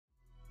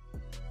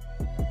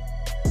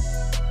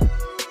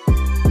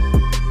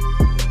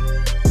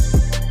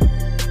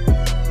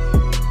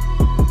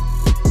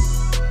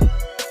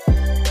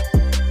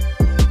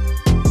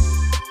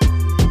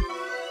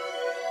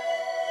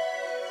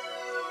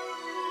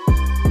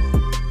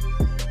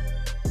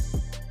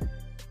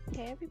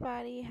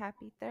everybody.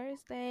 Happy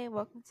Thursday.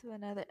 Welcome to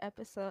another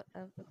episode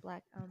of the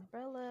Black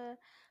Umbrella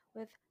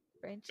with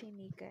Frenchie,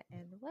 Nika,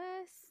 and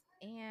Wes.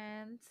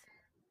 And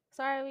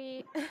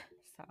sorry,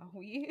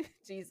 sorry,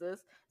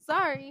 Jesus.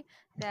 Sorry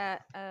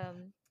that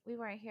we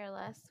weren't here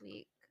last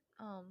week.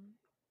 Um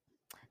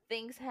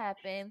things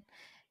happened.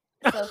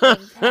 So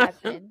things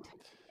happened.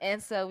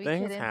 And so we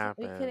Things couldn't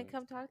happen.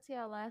 come talk to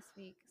y'all last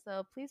week.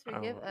 So please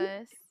forgive Oh,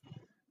 us,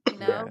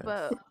 yes.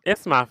 but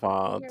It's my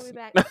here we fault.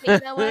 back. Okay, you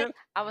know what?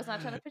 I was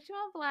not trying to put you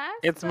on blast,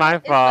 It's my but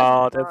it's my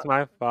fault. It's fault.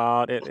 my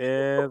fault. It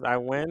is. I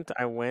went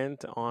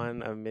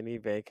on a mini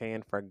vacay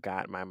and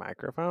forgot my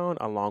microphone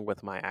along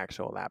with my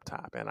actual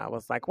laptop. And I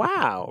was like,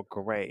 wow,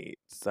 great.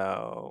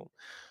 So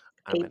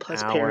I'm A an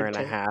plus hour and a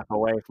parenting. half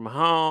away from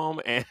home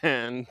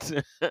and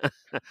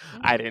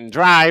I Hmm. didn't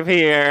drive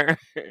here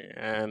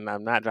and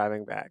I'm not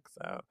driving back.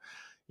 So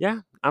yeah,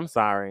 I'm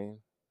sorry.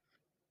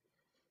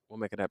 We'll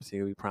make it up to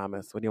you. We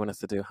promise. What do you want us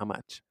to do? How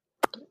much?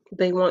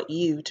 They want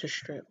you to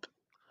strip.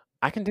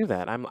 I can do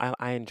that.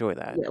 I enjoy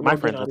that. Yeah, My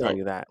we'll get friends will on tell it.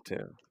 you that too.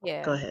 Go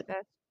Yeah, ahead.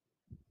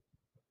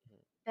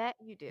 that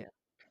you do.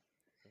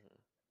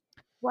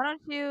 Why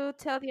don't you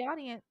tell the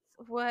audience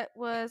what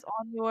was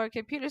on your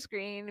computer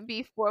screen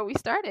before we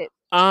started?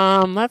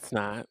 Let's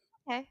not.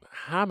 Okay.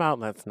 How about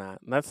let's not?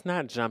 Let's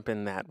not jump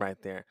in that right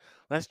there.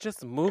 Let's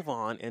just move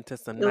on into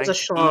some It was a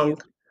nice ease.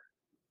 schlong,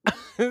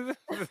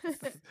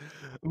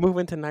 Move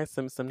into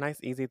some nice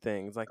easy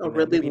things like a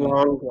really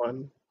long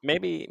one.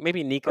 maybe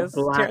A Nika's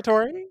black,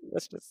 territory.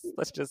 Let's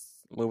just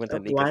move into a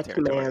Nika's black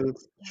territory.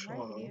 man's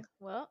schlong. Alrighty.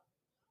 Well,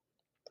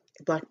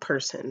 A black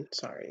person,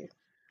 sorry.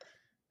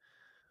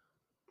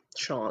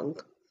 Schlong.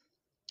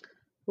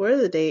 Word of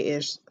the day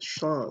is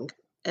schlong.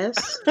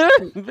 S.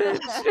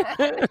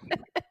 Bitch.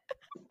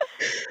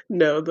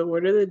 No, the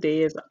word of the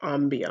day is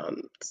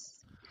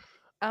ambiance.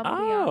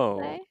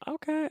 Beyonce. Oh,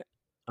 okay.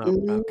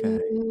 Oh, okay.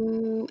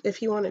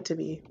 If you want it to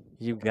be,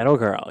 You ghetto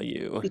girl,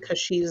 you. because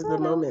she's the Hello,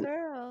 moment.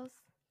 girls.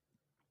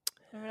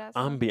 Remember that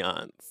song?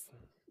 Ambiance.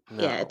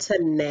 Yeah, No. it's a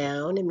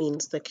noun. It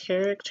means the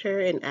character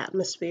and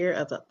atmosphere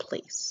of a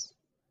place.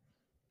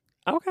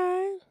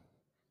 Okay.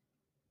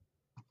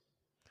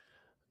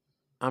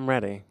 I'm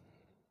ready.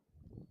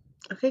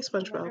 Okay, Let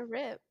SpongeBob. her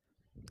rip.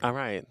 All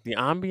right. The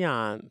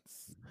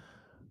ambiance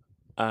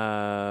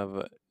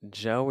of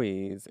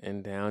Joey's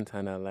in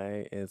downtown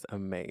LA is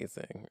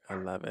amazing. I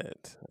love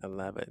it. I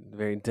love it.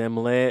 Very dim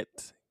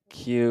lit,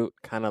 cute,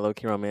 kind of low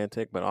key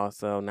romantic, but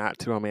also not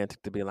too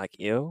romantic to be like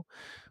you.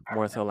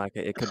 More so like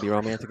it could be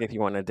romantic if you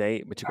want a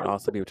date, but you could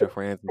also be with your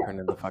friends and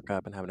turning the fuck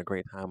up and having a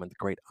great time with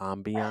great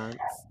ambiance. Mm.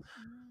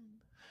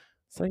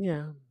 So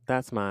yeah,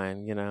 that's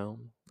mine.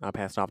 I'll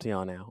pass it off to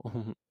y'all now.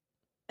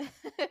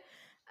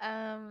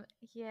 um,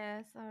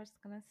 yes, I was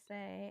gonna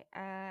say,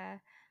 I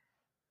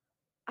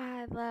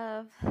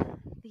love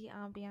the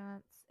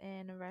ambiance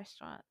in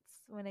restaurants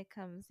when it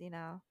comes,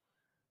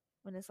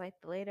 when it's like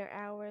the later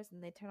hours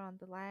and they turn on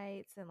the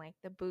lights and like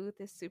the booth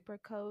is super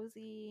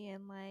cozy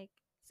and like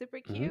super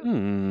cute.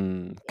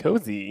 Yeah,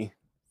 Cozy.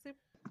 super.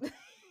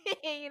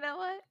 You know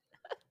what?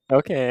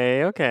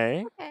 Okay,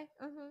 okay. Okay.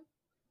 Mm-hmm.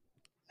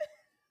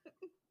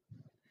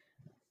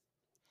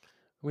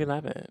 We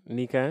love it.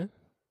 Nika?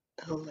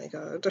 Oh my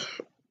god.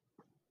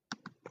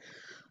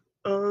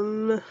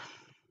 Um,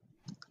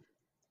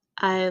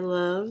 I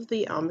love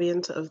the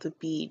ambience of the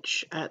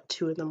beach at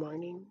 2 in the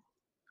morning.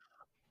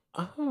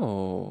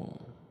 Oh.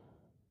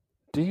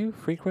 Do you Two in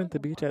frequent the the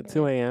beach at morning.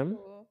 2 a.m.?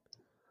 Ooh.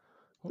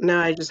 No,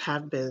 I just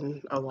have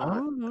been a lot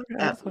Oh, okay.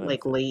 I at just wanted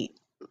like to. late.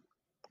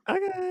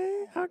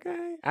 Okay,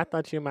 okay. I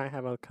thought you might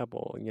have a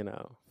couple,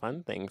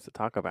 fun things to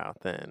talk about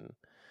then.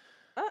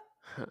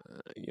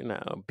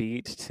 Uh,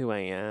 Beach, 2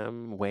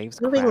 a.m.,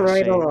 waves Moving right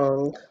crashing.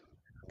 along.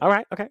 All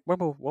right, okay. We'll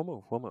move.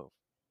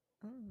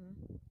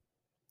 mm.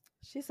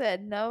 She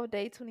said no.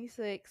 Day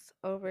 26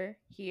 over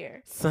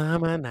here.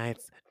 Summer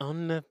nights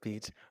on the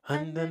beach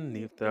Underneath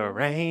underneath the the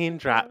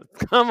raindrops.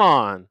 rainbow. Come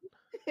on.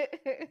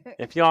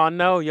 If y'all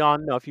know, y'all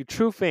know. If you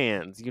true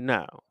fans, you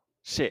know.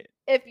 Shit.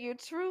 If you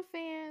true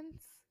fans.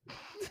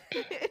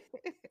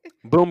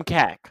 Boom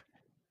cack.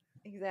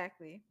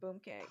 Exactly. Boom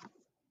cake.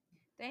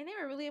 Dang, they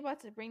were really about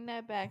to bring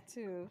that back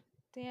too.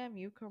 Damn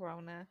you,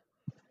 Corona.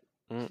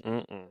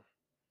 Mm-mm-mm.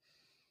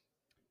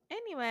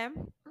 Anyway,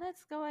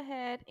 let's go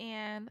ahead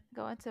and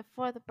go into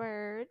For the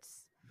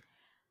Birds.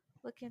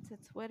 Look into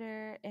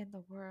Twitter and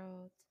the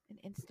world and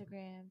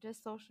Instagram,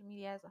 just social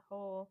media as a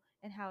whole,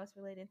 and how it's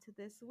related to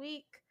this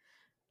week.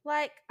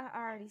 Like I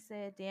already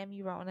said, damn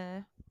you,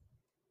 Rona.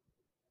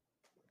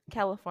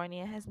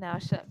 California has now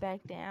shut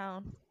back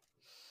down.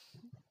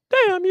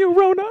 Damn you,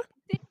 Rona.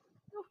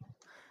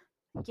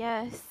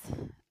 Yes.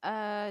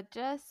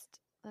 Just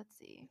let's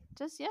see.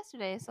 Just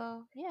yesterday,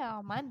 so yeah,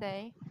 on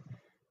Monday,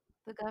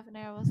 the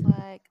governor was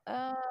like,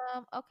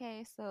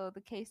 okay, so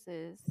the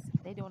cases,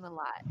 they doing a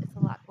lot. It's a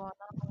lot going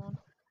on.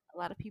 A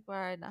lot of people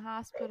are in the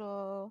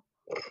hospital.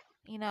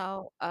 You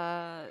know,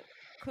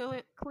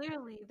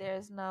 clearly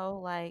there's no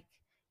like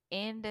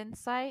end in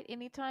sight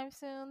anytime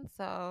soon.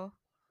 So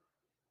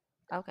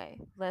okay,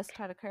 let's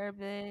try to curb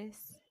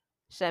this.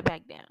 Shut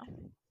back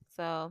down.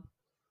 So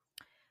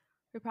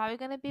We're probably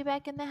gonna be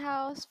back in the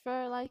house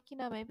for like,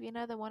 maybe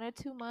another 1 or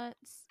 2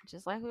 months,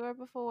 just like we were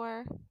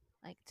before.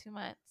 Like 2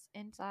 months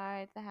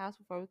inside the house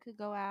before we could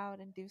go out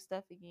and do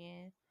stuff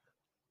again.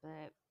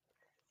 But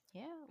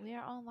yeah, we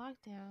are on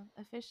lockdown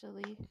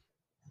officially.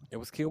 It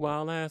was cute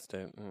while it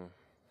lasted. Mm.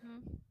 Hmm.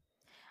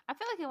 I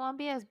feel like it won't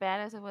be as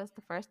bad as it was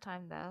the first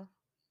time though.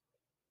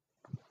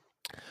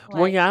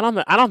 Well, Like, yeah,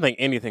 I don't think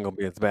anything will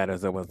be as bad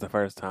as it was the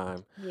first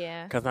time.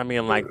 yeah. Cause I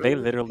mean, like they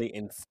literally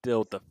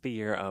instilled the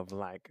fear of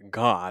like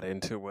God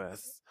into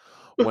us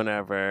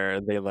whenever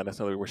they let us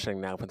know we were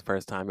shutting down for the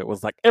first time. It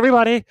was like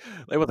everybody,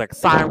 it was like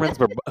sirens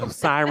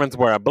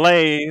were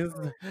ablaze,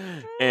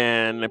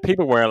 and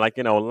people were like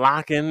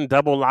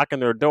double locking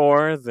their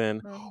doors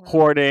and Mhm.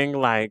 hoarding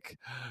like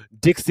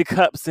Dixie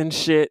cups and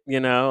shit.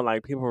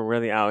 Like people were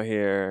really out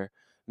here.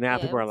 Now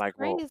Yeah, it people are was like,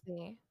 well,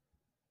 crazy.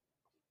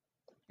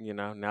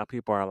 now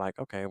people are like,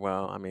 okay,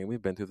 well, I mean,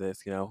 we've been through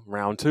this,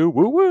 round two,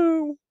 woo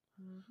woo.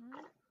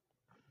 Mhm.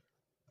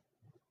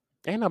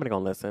 Ain't nobody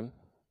gonna listen.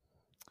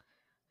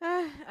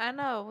 I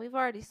know. We've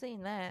already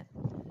seen that.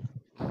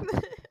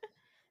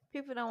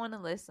 People don't want to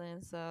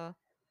listen, so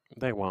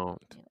They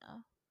won't. you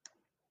know,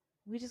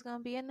 we're just gonna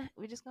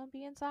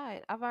be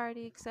inside. I've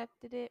already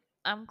accepted it.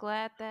 I'm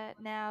glad that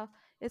now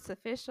it's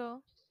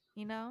official.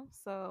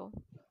 So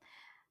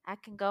I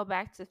can go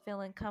back to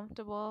feeling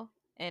comfortable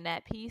and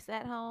at peace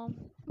at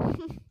home.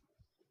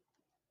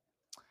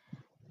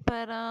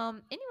 But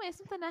anyway,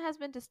 something that has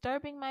been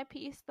disturbing my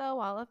peace though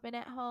while I've been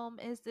at home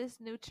is this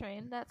new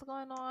trend that's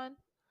going on.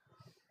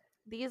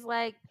 These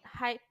like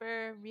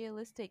hyper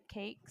realistic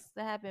cakes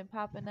that have been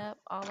popping up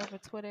all over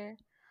Twitter.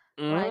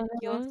 Like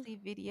you'll Hmm. see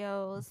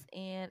videos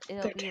and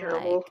it'll They're be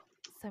terrible. like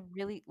some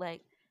really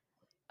like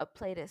a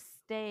plate of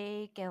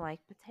steak and like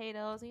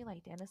potatoes and you're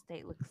like, damn, the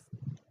steak looks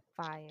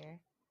fire.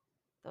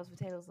 Those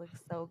potatoes look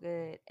so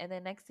good. And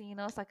then next thing you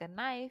know, it's like a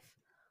knife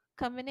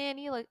coming in.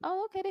 You're like,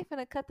 oh, okay, they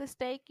finna cut the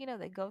steak.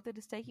 They go through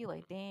the steak. You're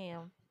like,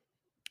 damn,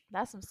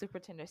 that's some super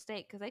tender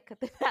steak because they cut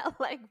them out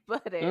like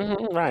butter.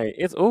 Right.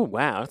 Oh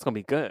wow, it's gonna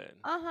be good.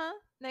 Uh-huh.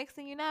 Next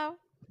thing you know,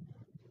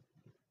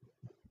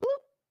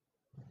 bloop,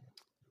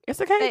 It's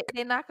a they cake.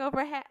 they knock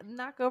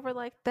over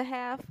like the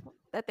half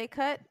that they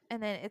cut,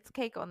 and then it's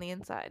cake on the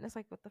inside. And it's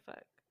like, what the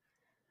fuck?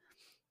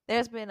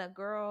 There's been a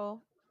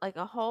girl, like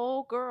a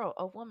whole girl,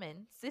 a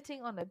woman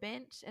sitting on a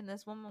bench, and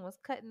this woman was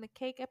cutting the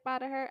cake up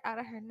out of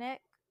her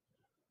neck.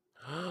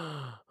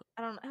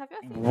 I don't know. Have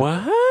y'all seen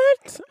that?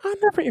 What? I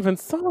never even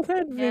saw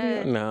that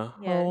video. Yes, No,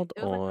 yes. hold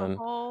It was like a on.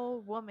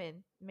 whole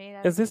woman made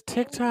out Is of this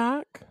stainless.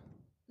 TikTok?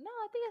 No,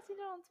 I think I seen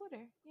it on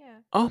Twitter. Yeah,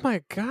 Oh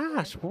my Twitter.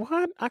 gosh,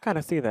 what? I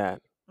gotta see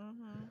that.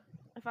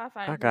 If I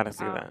I find it, gotta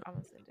see that. I'm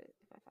gonna send it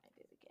if I find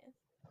it again.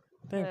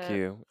 Thank But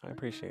you. I mhm,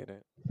 appreciate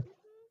it.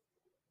 mhm.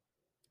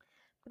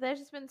 But there's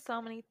just been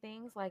so many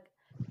things like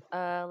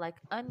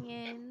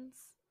onions.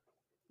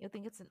 You'll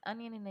think it's an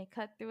onion and they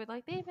cut through it.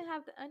 Like they even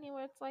have the onion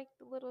where it's like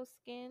the little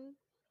skin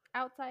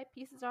outside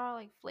pieces are all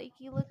like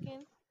flaky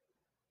looking.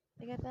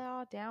 They got that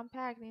all down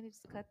packed and they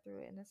just cut through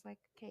it and it's like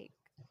a cake.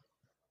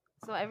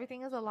 So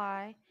everything is a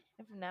lie.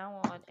 And from now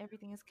on,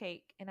 everything is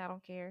cake and I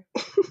don't care.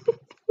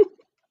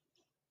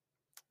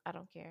 I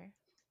don't care.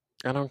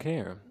 I don't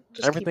care. Mm-mm.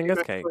 Just keep Everything your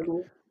is cake.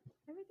 macaroni.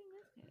 Everything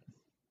is cake.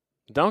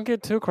 Don't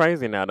get too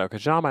crazy now, though,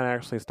 because y'all might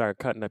actually start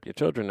cutting up your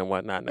children and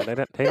whatnot. Now,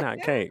 they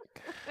not cake.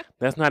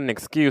 That's not an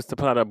excuse to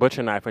pull out a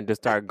butcher knife and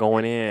just start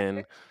going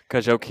in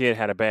because your kid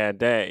had a bad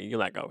day. You're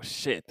like, oh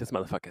shit, this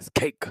motherfucker's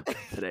cake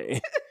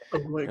today. Oh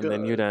my And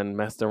then you god. done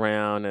messed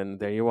around and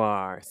there you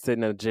are,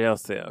 sitting in a jail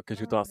cell because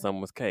you Oh thought no.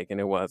 something was cake and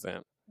it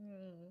wasn't.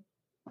 Mm.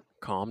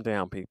 Calm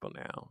down, people,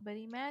 now. But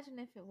imagine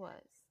if it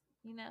was,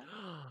 you know?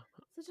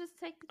 So just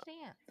take the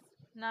chance.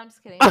 No, I'm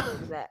just kidding. We don't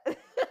do that.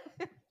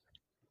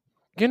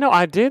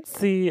 I did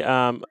see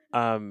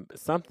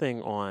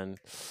something on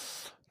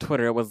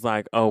Twitter. It was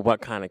like, oh,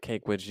 what kind of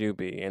cake would you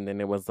be? And then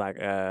it was like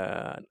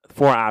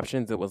four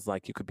options. It was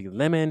like you could be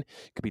lemon,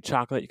 you could be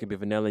chocolate, you could be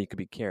vanilla, you could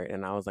be carrot.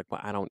 And I was like,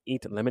 well, I don't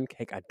eat lemon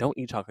cake, I don't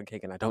eat chocolate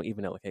cake, and I don't eat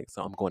vanilla cake,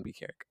 so I'm going to be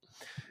carrot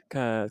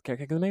because carrot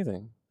cake is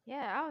amazing.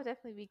 Yeah, I would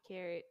definitely be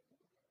carrot.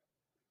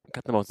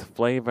 Got the most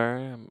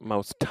flavor,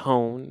 most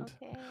toned.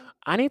 Okay.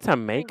 I need to So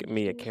make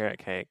me a juicy. carrot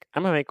cake.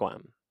 I'm gonna make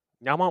one.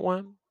 Y'all want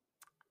one?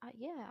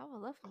 Yeah, I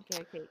would love some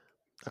carrot cake.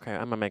 Okay,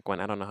 I'm gonna make one.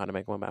 I don't know how to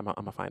make one, but I'm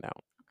gonna find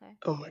out. Okay.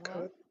 Oh my Well,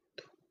 god.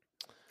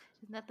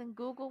 there's nothing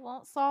Google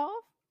won't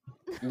solve.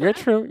 You're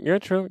true. You're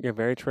true. You're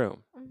very true.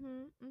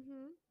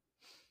 Mhm.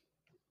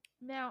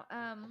 Now,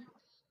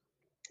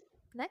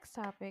 next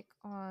topic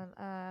on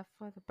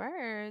for the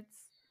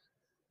birds.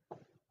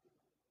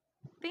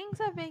 Things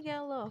have been getting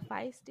a little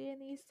feisty in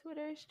these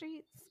Twitter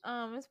streets.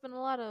 It's been a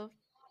lot of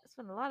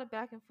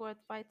back and forth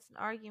fights and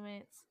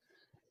arguments.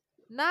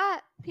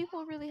 Not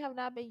People really have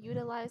not been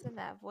utilizing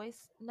that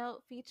voice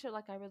note feature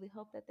like I really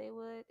hope that they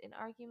would in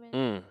arguments,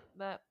 Mm.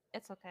 but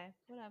it's okay.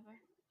 Whatever.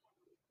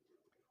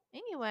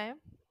 Anyway,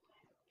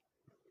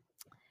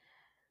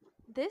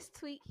 this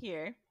tweet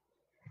here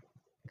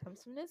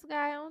comes from this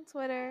guy on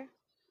Twitter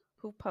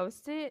who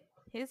posted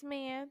his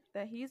man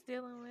that he's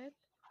dealing with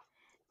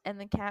And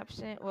the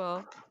caption,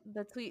 well,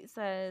 the tweet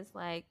says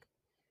like,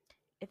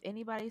 if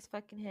anybody's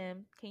fucking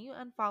him, can you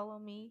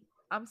unfollow me?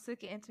 I'm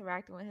sick of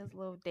interacting with his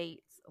little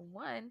dates.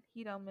 One,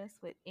 he don't mess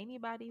with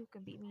anybody who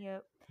can beat me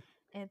up.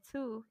 And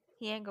two,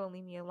 he ain't gonna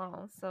leave me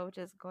alone. So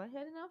just go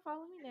ahead and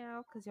unfollow me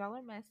now because y'all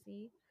are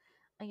messy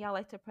and y'all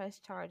like to press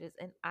charges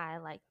and I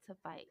like to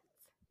fight.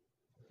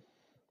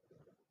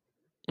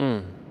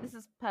 Mm. This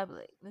is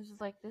public. This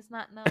is like this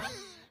not no.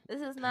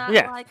 This is not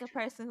Yes. like a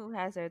person who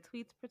has their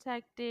tweets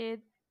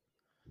protected.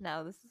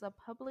 No, this is a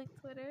public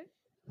Twitter.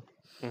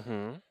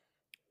 Mm-hmm.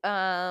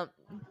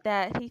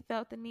 That he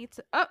felt the need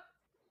to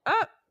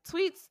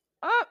tweets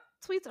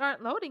tweets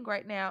aren't loading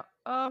right now.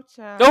 Oh,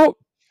 child.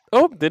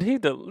 Oh, did he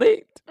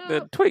delete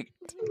the tweet?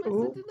 He must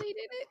have deleted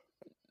it.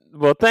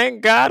 Well,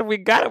 thank God we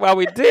got it while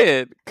we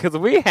did, because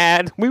we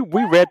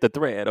read the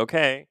thread,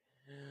 okay?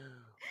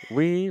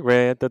 We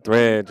read the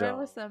thread, There y'all.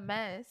 was a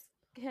mess.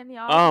 Can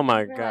y'all Oh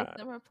my remember, like God.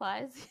 some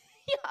replies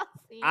y'all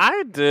seen?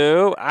 I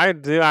do.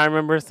 I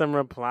remember some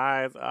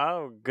replies.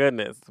 Oh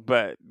goodness.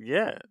 But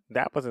yeah,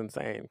 that was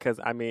insane. Because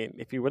I mean,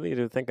 if you really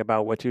do think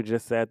about what you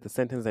just said, the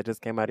sentence that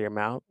just came out of your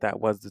mouth, that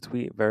was the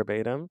tweet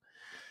verbatim.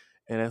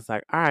 And it's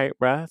like, all right,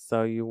 bruh,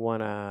 so you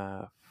want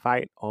to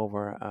fight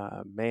over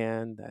a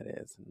man that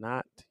is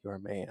not your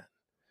man.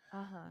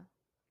 Uh-huh.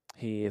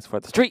 He is for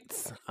the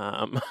streets.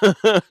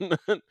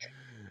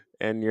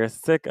 And you're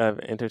sick of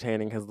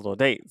entertaining his little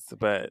dates,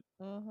 but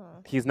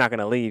he's not going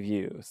to leave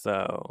you.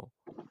 So,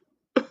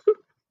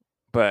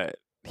 but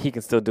he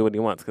can still do what he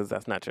wants because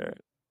that's not your.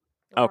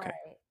 Okay.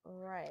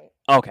 Right.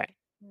 Okay.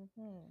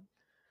 Mm-hmm.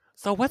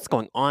 So what's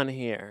going on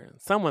here?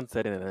 Someone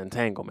said an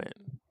entanglement.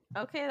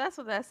 Okay, that's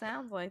what that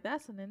sounds like.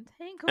 That's an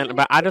entanglement.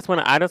 But I just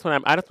want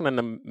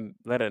to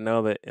let it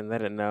know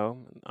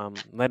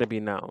let it be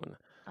known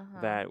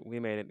that we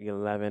made it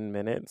 11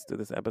 minutes through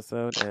this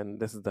episode, and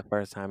this is the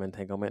first time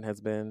entanglement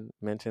has been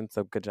mentioned.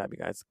 So good job, you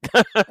guys.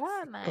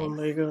 Oh, nice. Oh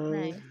my God.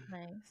 Nice.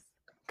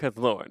 Because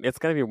Lord, it's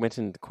gonna be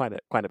mentioned quite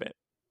a bit.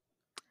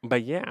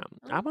 But yeah,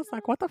 I was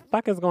like, what the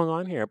fuck is going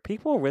on here?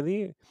 People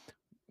really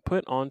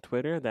put on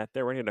Twitter that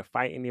they're ready to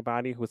fight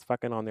anybody who's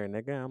fucking on their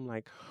nigga. I'm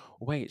like,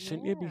 wait,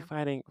 shouldn't you be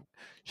fighting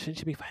your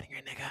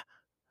nigga?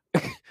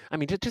 I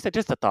mean, just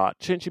a thought.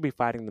 Shouldn't you be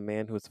fighting the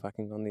man who's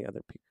fucking on the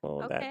other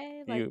people that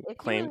you if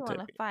claim you to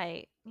want to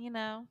fight, you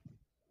know?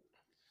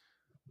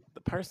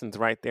 The person's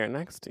right there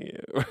next to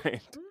you,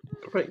 right?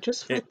 Right,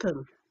 just fight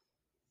them.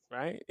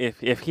 Right? If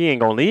he ain't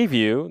gonna leave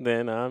you,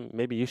 then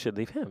maybe you should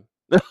leave him.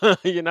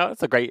 You know,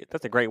 that's a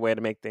great way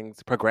to make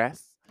things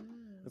progress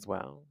as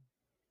well.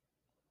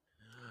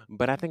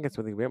 But I think it's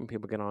really weird when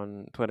people get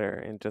on Twitter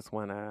and just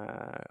want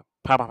to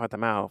pop off at the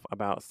mouth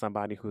about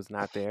somebody who's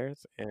not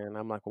theirs. And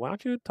I'm like, well, why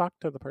don't you talk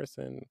to the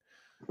person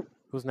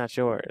who's not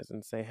yours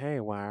and say, hey,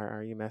 why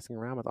are you messing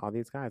around with all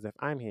these guys if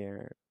I'm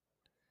here?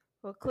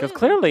 Well, Because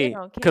clearly,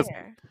 don't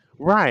care.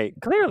 Right,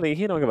 clearly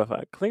he don't give a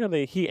fuck.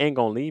 Clearly he ain't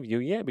gonna leave you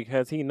yet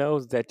because he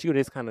knows that you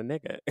this kind of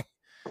nigga.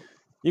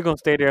 You're gonna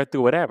stay there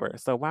through whatever.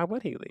 So why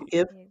would he leave?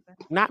 Yep.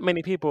 Not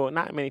many people are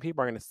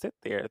gonna sit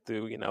there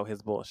through,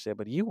 his bullshit,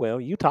 but you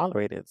will. You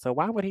tolerate it. So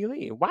why would he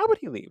leave? Why would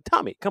he leave?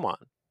 Tell me. Come on.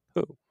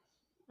 Who?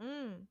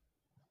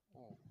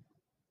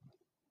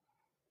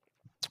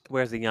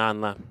 Where's the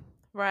Yanla?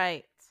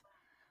 Right.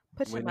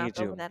 Put your We mouth need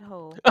over you. that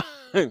hole.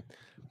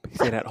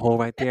 See that hole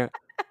right there?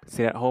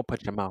 See that hole?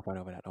 Put your mouth right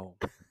over that hole.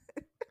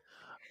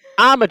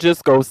 I'ma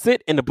just go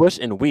sit in the bush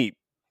and weep.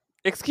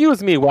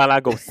 Excuse me while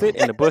I go sit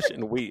in the bush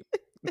and weep.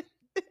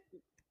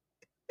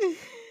 It's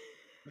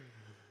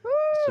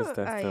just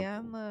that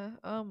simple.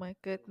 Oh my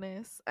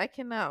goodness. I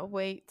cannot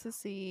wait to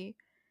see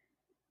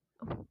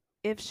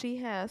if she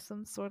has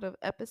some sort of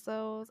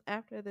episodes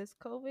after this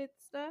COVID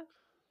stuff.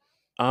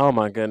 Oh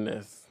my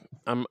goodness.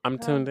 I'm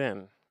tuned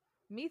in.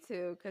 Me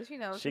too, because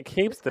she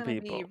keeps the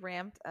gonna people be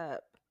ramped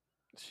up.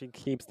 She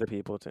keeps the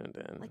people tuned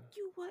in. Like,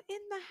 you were in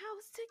the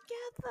house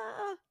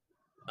together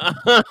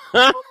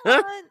for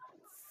months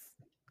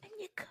and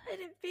you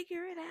couldn't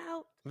figure it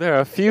out. There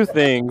are a few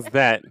things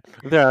that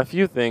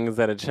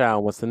a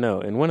child wants to know,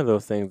 and one of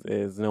those things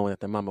is knowing that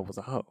their mama was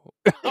a hoe.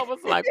 I was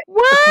like,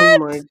 what? Oh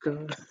my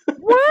God.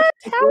 What?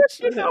 How is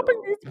she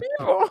helping these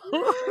people?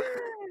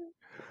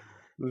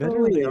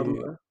 Literally,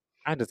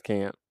 I just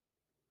can't.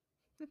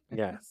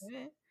 Yes.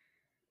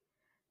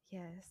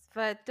 Yes,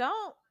 but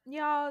don't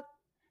y'all.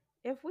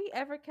 If we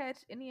ever catch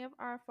any of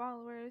our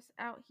followers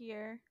out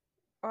here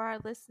or our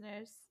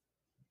listeners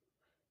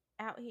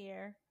out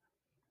here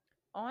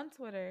on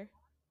Twitter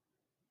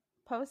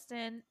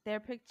posting a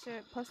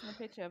picture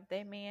of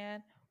their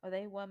man or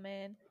their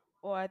woman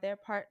or their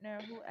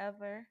partner,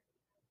 whoever,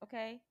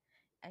 okay?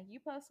 And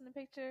you posting a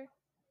picture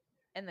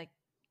and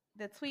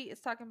the tweet is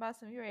talking about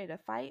some you ready to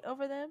fight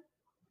over them.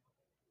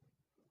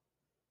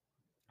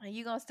 And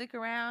you gonna stick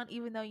around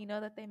even though you know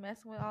that they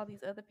messing with all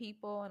these other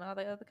people and all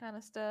the other kind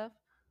of stuff.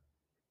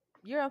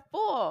 You're a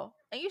fool,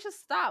 and you should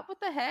stop. What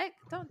the heck?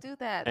 Don't do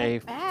that.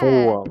 That's bad.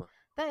 Fool.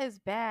 That is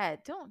bad.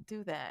 Don't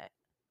do that.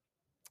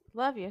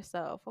 Love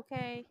yourself,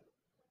 okay?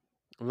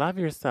 Love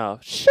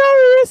yourself. Show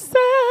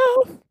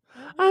yourself.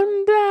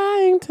 I'm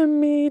dying to to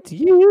meet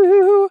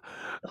you.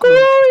 Oh Grow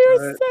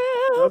my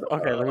yourself. god.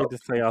 Okay, let me Shut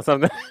just tell y'all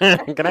something.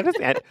 Can I just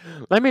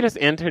let me just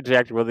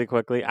interject really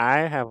quickly.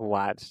 I have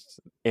watched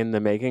In the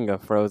Making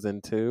of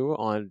Frozen 2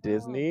 on Oh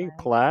Disney my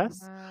Plus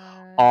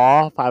god.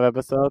 all 5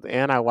 episodes,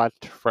 and I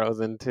watched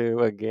Frozen 2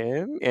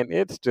 again, and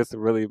it's just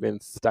really been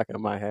stuck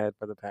in my head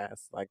for the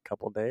past like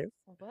couple days.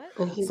 What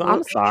up. is So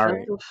I'm Shut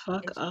sorry. Frozen the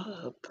fuck is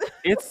up.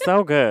 It's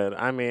so good.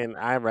 I mean,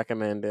 I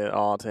recommend it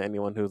all to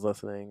anyone who's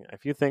listening.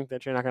 If you think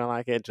that you're not gonna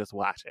like it, just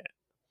watch it.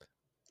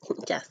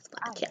 Just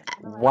I'm like it.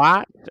 not gonna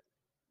like it.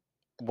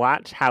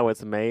 Watch how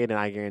it's made, and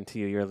I guarantee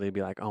you, you'll really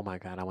be like, "Oh my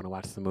god, I want to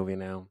watch the movie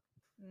now."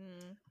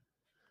 Mm.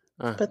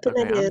 But then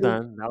Okay, I'm again,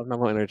 done. That was my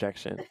little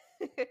interjection.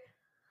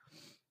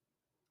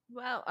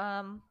 Well,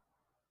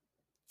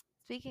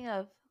 speaking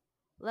of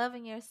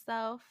loving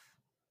yourself,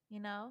 you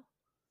know,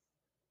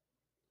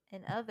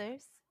 and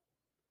others,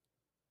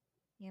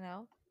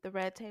 the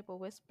Red Table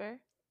Whisper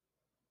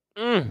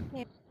Mm.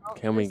 came out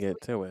Can we this get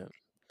week. to it?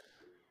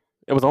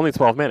 It was only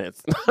 12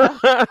 minutes.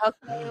 Oh,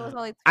 okay, it was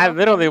only I 12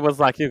 literally minutes. was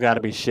like, "You got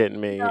to be shitting You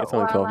me!" know It's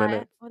only why? 12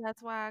 minutes. Well,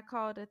 that's why I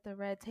called it the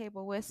Red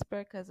Table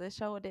Whisper because the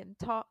show didn't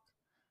talk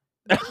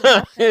much of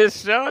nothing.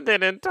 His show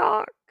didn't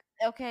talk.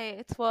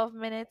 Okay, 12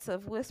 minutes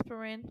of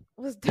whispering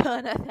was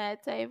done at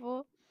that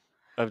table.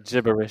 Of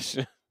gibberish.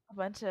 A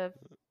bunch of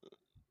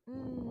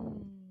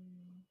mm,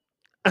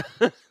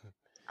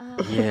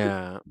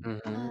 Yeah. uh,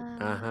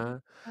 Uh-huh.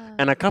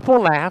 And a uh, couple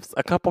laughs,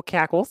 a couple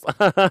cackles.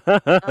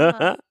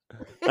 uh-huh.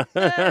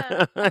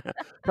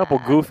 Couple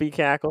goofy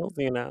cackles.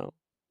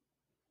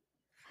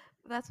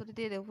 That's what it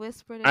did. It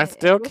whispered I and it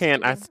still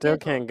can't whispered I and still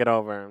giggled. can't get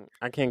over.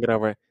 I can't get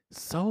over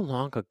so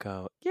long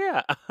ago.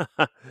 Yeah.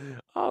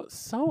 Oh,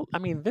 I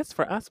mean, this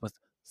for us was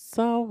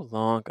so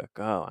long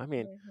ago. I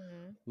mean,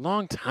 Hmm.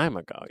 long time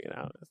ago.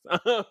 Now,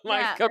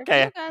 Like, if you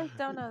okay. guys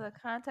don't know the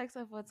context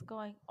of what's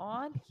going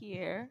on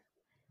here,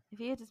 if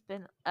you had just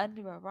been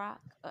under a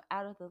rock or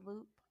out of the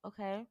loop,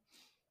 okay,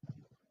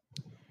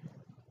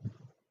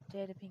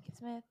 Jada Pinkett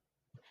Smith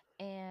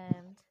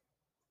and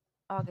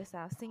August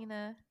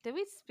Alsina. Did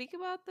we speak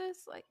about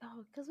this? Like,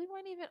 oh, because we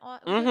weren't even on.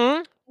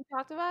 Mhm. We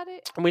talked about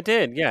it. We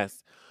did,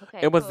 yes. Okay,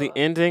 It was the cool.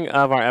 ending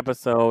of our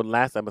episode,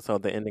 last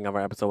episode. The ending of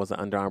our episode was an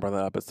Under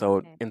Umbrella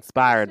episode Okay, it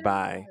inspired sure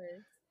by was.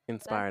 That's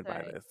inspired by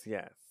right. this.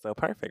 Yes. So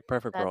perfect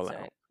That's rollout.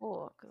 right.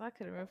 Cool. Because I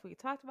couldn't remember if we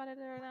talked about it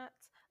or not.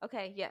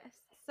 Okay. Yes.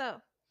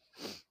 So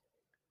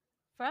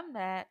from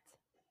that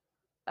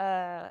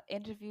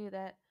interview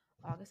that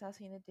August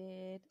Alsina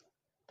did,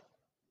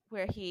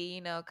 where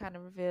he, kind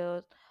of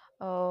revealed,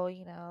 oh,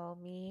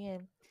 me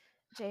and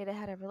Jada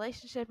had a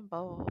relationship and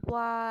blah, blah, blah,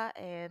 blah.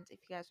 And if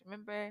you guys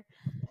remember,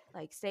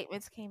 like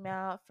statements came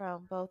out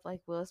from both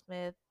like Will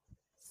Smith's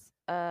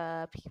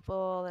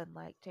people and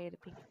like Jada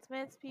Pinkett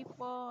Smith's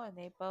people, and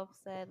they both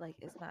said like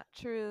it's not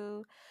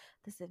true,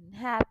 this didn't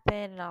happen,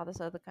 and all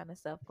this other kind of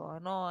stuff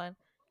going on.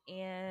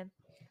 And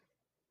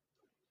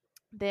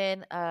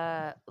then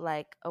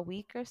like a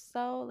week or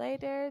so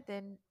later,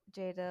 then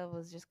Jada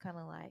was just kind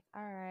of like,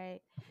 all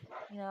right,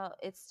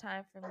 it's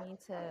time for me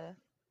to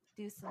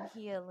do some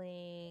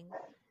healing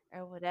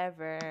or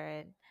whatever.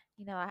 And,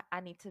 I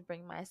need to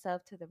bring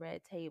myself to the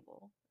red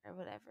table or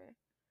whatever.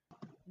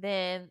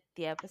 Then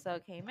the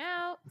episode came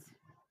out,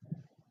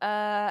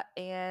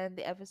 and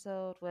the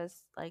episode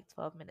was like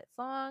 12 minutes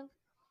long.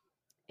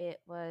 It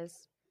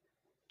was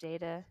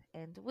Jada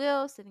and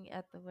Will sitting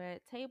at the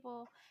red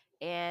table,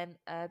 and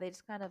they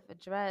just kind of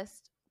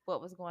addressed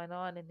what was going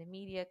on in the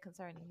media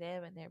concerning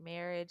them and their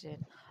marriage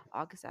and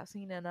August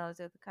Alsina and all those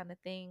other kind of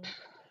things.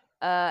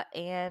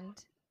 And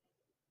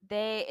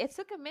it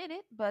took a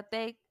minute, but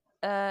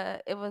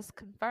it was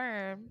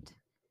confirmed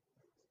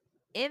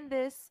in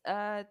this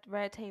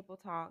red table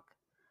talk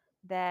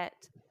that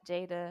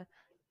Jada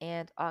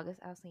and August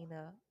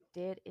Alsina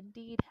did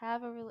indeed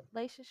have a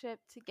relationship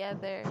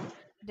together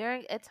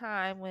during a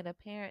time when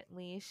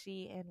apparently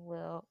she and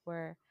Will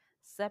were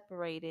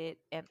separated,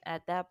 and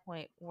at that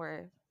point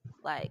were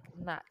like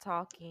not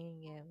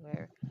talking and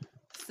were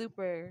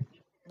super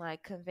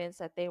like convinced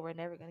that they were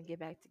never going to get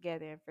back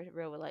together and for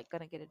real were like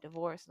going to get a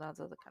divorce and all this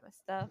other kind of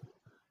stuff.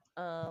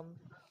 um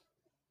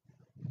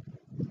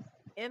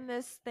in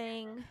this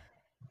thing,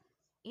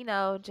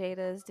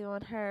 Jada's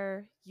doing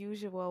her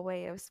usual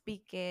way of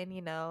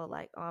speaking,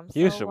 like, oh, I'm so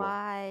Usual.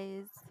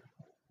 wise,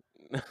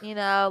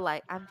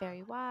 like I'm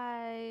very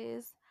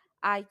wise.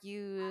 I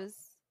use,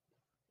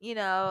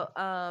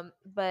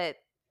 but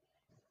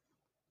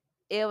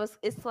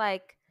it's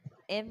like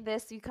in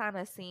this you kind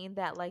of seen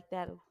that like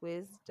that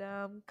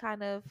wisdom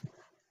kind of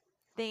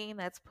thing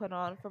that's put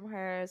on from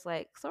her is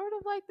like sort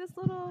of like this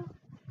little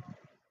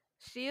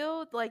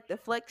shield, like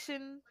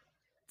deflection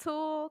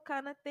tool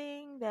kind of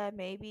thing that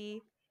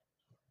maybe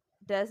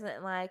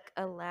doesn't like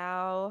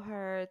allow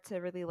her to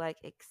really like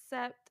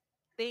accept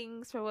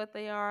things for what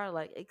they are,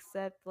 like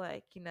accept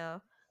like,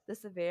 the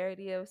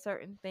severity of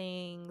certain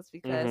things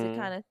because it Mhm.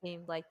 kind of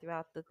seemed like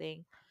throughout the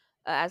thing,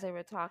 as they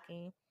were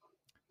talking,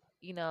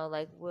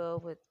 like Will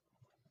would,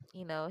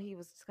 he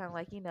was kind of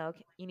like,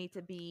 you need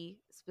to be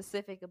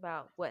specific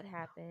about what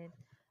happened.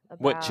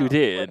 What you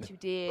about what did. you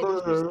did. And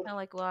she was Mhm. kind of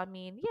like, well, I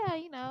mean,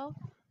 yeah,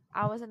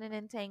 I was in an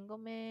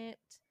entanglement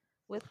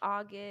with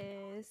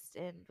August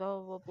and blah,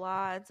 blah, blah,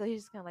 blah. And so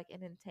he's just kind of like,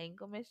 an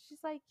entanglement.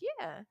 She's like,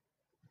 yeah.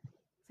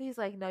 So he's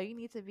like, no, you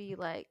need to be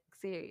like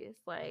serious.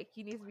 Like,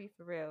 you need to be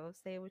for real.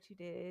 Say what you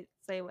did.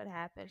 Say what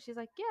happened. She's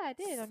like, yeah, I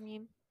did. I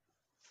mean,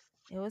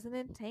 it was an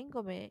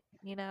entanglement.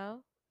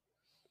 Mm.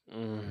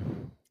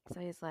 So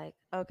he's like,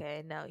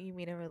 okay, no, you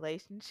mean a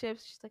relationship?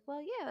 She's like,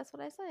 well, yeah, that's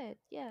what I said.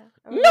 Yeah,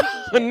 a No,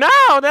 relationship.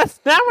 no, that's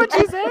not what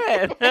you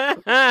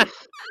said.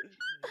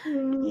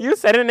 You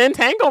said an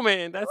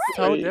entanglement. That's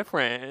so Right. Right.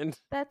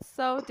 different. That's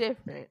so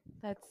different.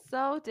 That's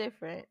so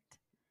different.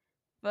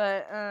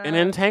 But An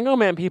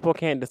entanglement, people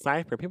can't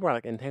decipher. People are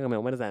like,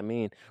 entanglement, what does that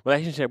mean?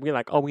 Relationship, we're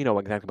like, oh, we know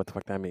exactly what the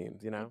fuck that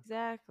means, you know?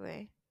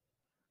 exactly.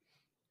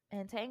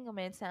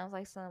 Entanglement sounds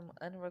like some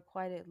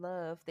unrequited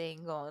love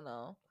thing going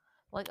on.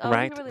 Like, oh, he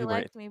Right? really People are,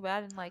 liked me, but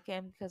I didn't like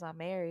him because I'm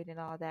married and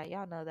all that.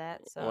 Y'all know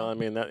that. well, So, I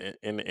mean, that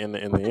in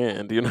the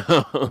end, you know?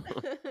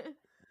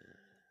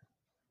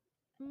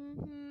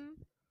 mhm.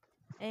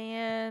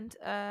 And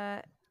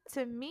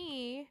to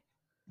me,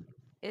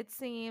 it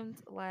seemed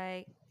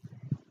like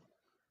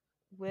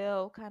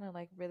Will kind of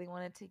like really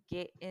wanted to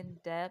get in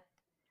depth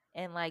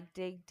and like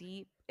dig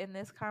deep in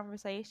this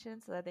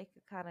conversation so that they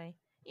could kind of,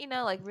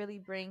 like really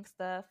bring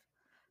stuff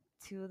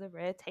to the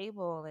red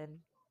table and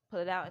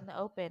put it out in the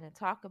open and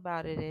talk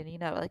about it and,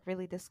 like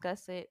really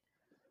discuss it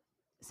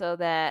so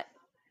that,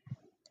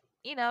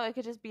 it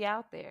could just be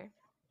out there.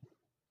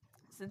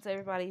 Since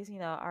everybody's,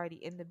 already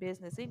in the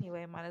business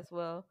anyway, might as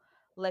well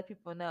let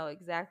people know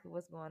exactly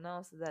what's going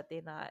on so that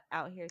they're not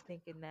out here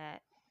thinking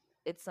that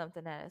it's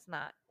something that it's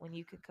not when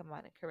you can come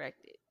out and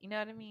correct it. You know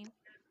what I mean?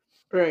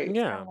 Right. It's kind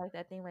Yeah. of like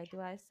that thing like,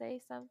 do I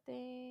say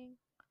something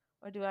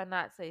or do I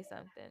not say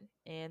something?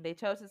 And they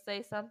chose to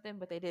say something,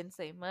 but they didn't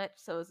say much.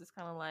 So it's just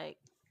kind of like,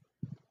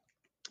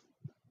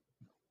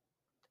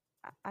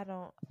 I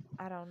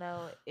don't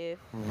know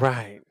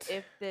Right.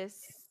 if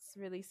this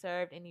really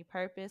served any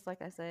purpose.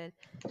 Like I said,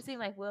 it seemed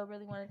like Will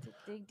really wanted to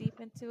dig deep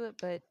into it,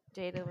 but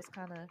Jada was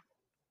kind of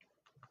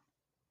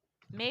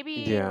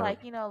maybe Yeah. like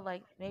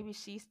like maybe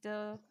she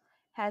still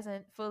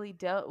hasn't fully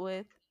dealt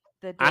with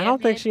the I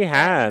don't think damage she that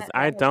has. that,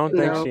 I that has don't been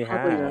think No, done she to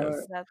probably her. not.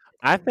 has. That's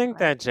what it I seems think like.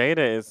 that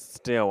Jada is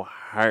still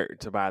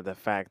hurt by the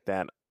fact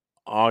that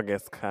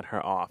August cut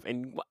her off.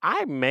 And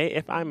I may,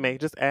 if I Mhm. may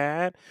just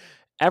add,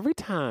 every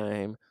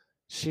time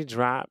she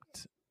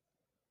dropped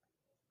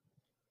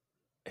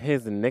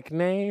his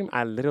nickname,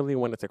 I literally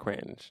wanted to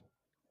cringe.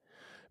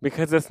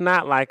 Because it's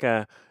not like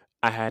I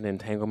had an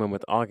entanglement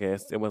with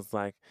August. It was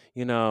like,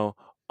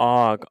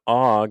 Og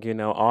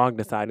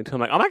decided to. I'm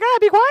like, oh my God,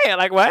 be quiet.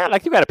 Like, what?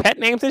 Like, you got a pet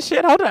names and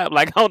shit? Hold up.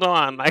 Like, hold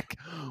on. Like,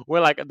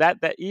 we're like,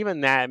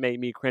 even that made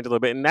me cringe a little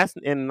bit.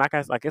 And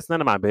like it's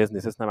none of my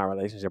business. It's not my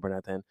relationship or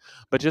nothing.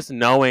 But just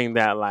knowing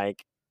that,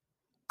 like,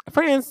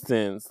 for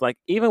instance, like,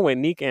 even with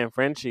Nika and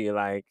Frenchie,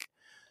 like,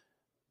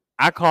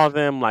 I call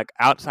them like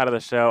outside of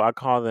the show. I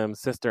call them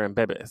Sister and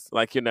Bibis.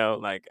 Like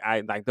like I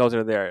like those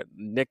are their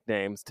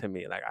nicknames to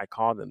me. Like I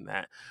call them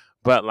that.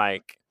 But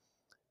like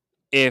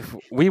if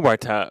we were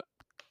to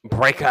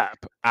break up,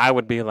 I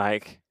would be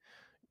like,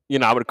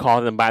 I would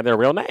call them by their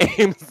real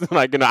names.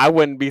 Like I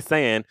wouldn't be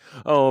saying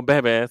oh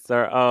Bibis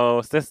or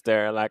oh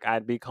sister. Like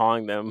I'd be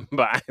calling them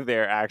by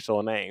their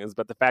actual names.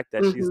 But the fact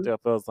that she Mhm. still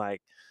feels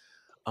like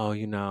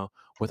oh,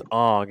 with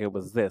Og it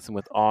was this, and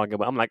with Og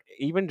I'm like,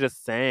 even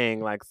just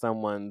saying like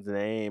someone's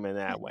name in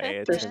that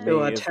way There's to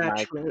still me is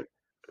like attachment.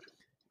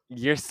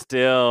 you're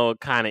still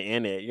kind of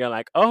in it. You're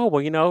like, oh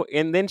well,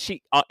 and then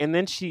she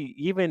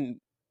even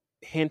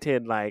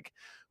hinted like,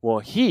 well,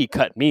 he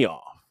cut me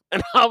off.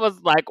 And I was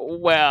like,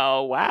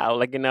 well, wow.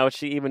 Like,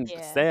 she even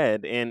Yeah.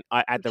 said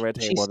at the red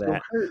She's table still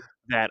hurt.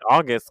 that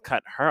August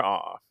cut her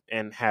off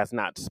and has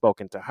not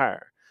spoken to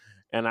her.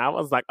 And I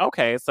was like,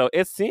 okay, so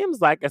it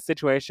seems like a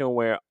situation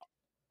where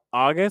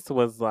August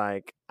was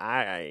like,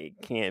 I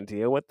can't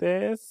deal with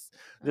this.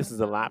 This is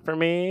a lot Mhm. for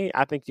me.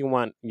 I think you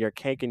want your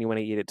cake and you want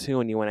to eat it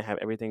too, and you want to have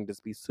everything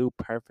just be so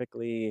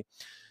perfectly,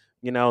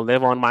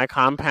 live on my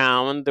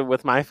compound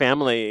with my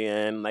family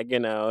and like,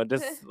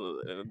 just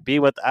be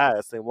with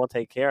us and we'll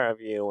take care of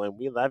you and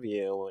we love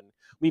you and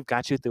we've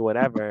got you through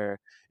whatever.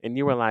 And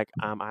you were like,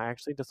 I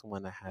actually just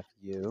want to have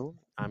you.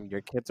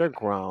 Your kids are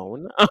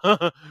grown.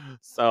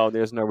 So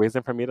there's no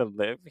reason for me to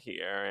live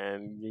here.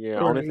 And the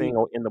only Right.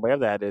 thing in the way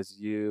of that is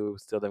you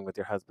still living with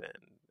your husband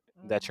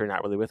that you're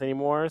not really with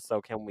anymore.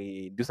 So can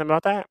we do something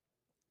about that?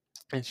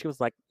 And she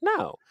was like,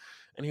 no.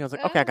 And he was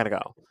like, okay, I gotta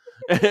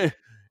go.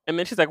 And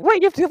then she's like,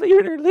 wait, you're leaving?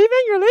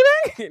 You're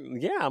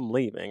leaving? Yeah, I'm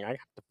leaving. I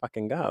have to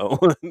fucking go.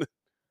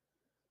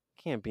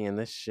 Can't be in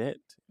this shit.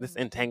 This Mhm.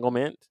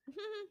 entanglement.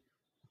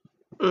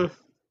 Mm.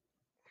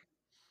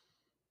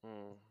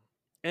 Mm.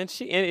 And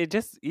it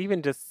just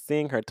even just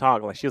seeing her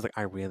talk, like she was like,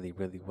 I really,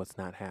 really was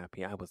not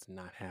happy. I was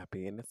not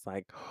happy. And it's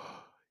like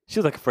she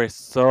was like, for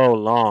so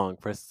long,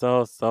 for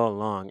so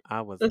long,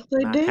 I was It's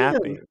like, not damn.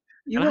 happy.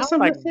 You And I got was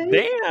something like, to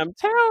say? damn,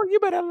 Terrell, you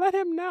better let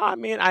him know. I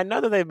mean, I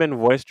know that they've been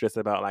boisterous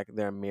about like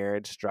their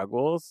marriage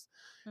struggles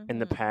in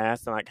the Mhm.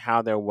 past, and like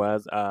how there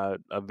was a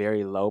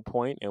very low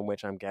point in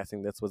which I'm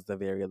guessing this was the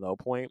very low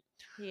point.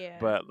 Yeah.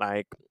 But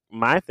like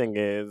my thing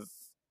is,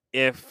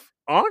 if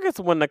August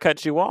wouldn't have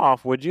cut you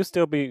off, would you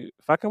still be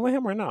fucking with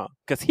him or not?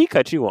 Because he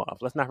cut you off.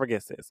 Let's not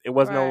forget this. It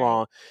was no Right.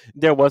 long.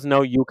 There was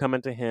no you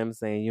coming to him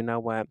saying, you know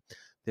what,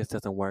 this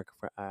doesn't work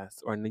for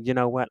us, or you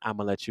know what, I'm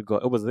gonna let you go.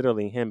 It was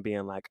literally him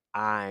being like,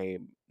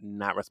 I'm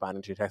not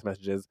responding to your text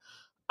messages.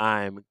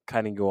 I'm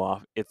cutting you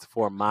off. It's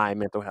for my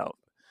mental health.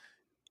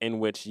 In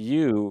which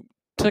you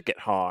took it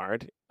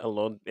hard a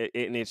little,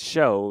 and it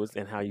shows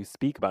in how you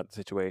speak about the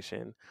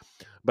situation.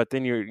 But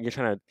then you're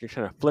trying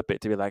to flip it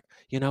to be like,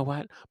 you know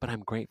what? But I'm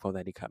grateful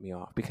that he cut me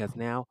off because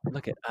now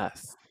look at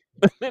us.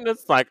 And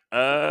it's like,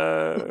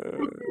 What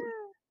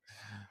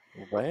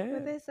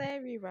what? they say,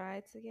 we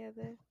ride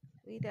together,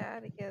 we die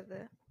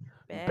together.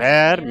 Bad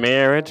Bad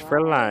marriage for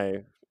marriage for life.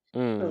 life.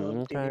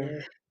 Oh Okay.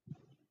 dear.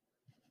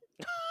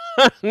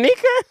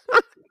 Nika,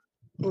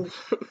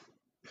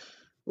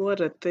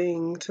 What a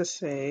thing to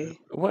say.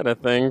 what a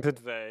thing to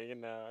say.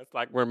 It's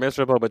like we're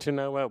miserable, but you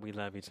know what? We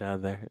love each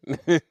other.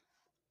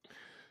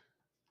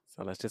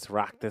 So let's just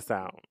rock this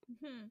out.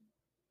 Mhm.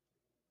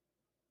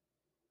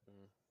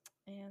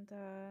 And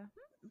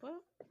well,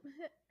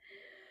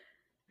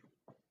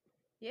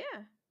 yeah.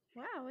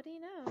 Wow, what do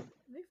you know?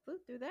 We flew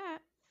through that.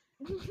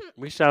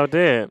 We sure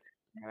did.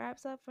 That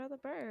wraps up for the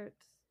birds.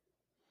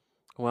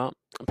 Well,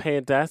 pay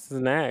dust is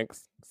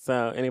next.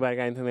 So anybody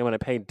got anything they want to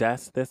pay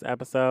dust this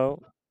episode?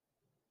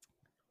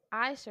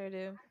 I sure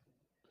do.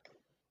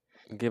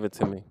 Give it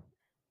to me.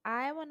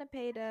 I want to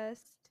pay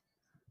dust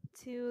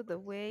to the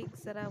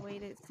wigs that I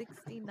waited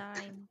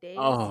 69 days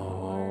for.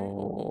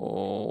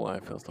 Oh, I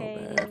feel so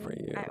bad for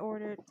Okay, you. I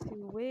ordered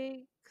 2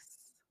 wigs.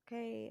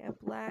 Okay, a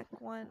black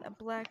one, a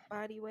black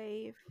body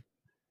wave,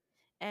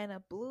 and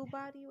a blue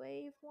body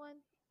wave one.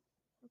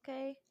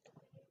 Okay,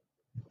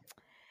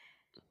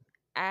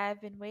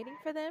 I've been waiting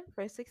for them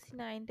for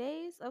 69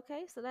 days.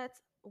 Okay, so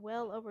that's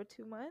well over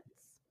 2 months.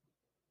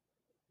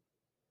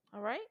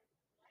 All right.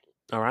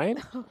 All right?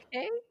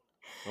 Okay.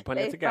 We're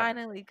putting it They together.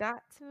 finally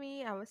got to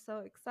me. I was so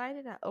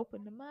excited. I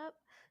opened them up,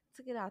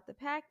 took it out the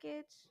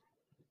package,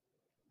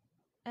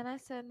 and I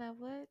said, now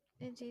what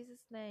in Jesus'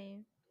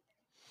 name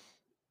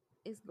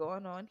is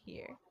going on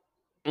here?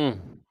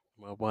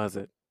 What was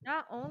it?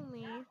 Not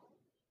only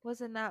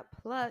was it not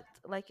plucked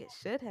like it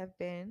should have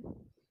been,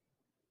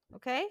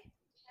 okay,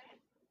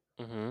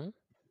 Mm-hmm.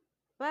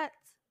 but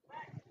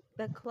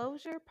the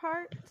closure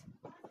part,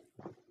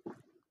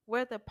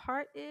 where the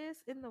part is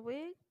in the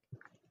wig,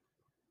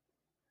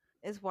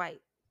 is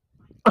white.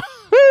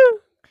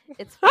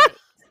 It's white.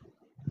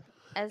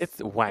 As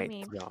It's I white,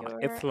 mean, y'all.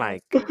 It's pure as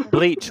like even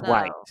bleach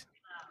white. no.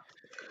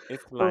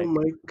 It's Oh like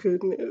my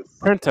goodness.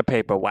 printer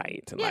paper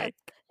white, Yes, like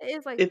it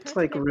is like It's printer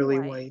like paper really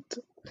white.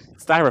 white.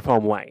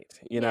 styrofoam white,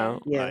 Yeah.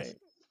 Yes. Like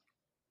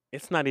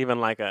it's not even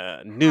like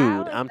a nude.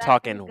 How is I'm that gonna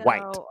talking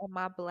white. go on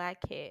my black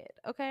head?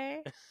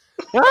 Okay.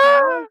 How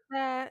Ah! is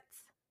that?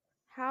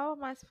 How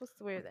am I supposed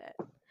to wear that?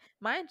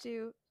 Mind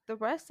you, the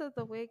rest of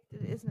the wig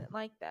isn't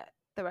like that.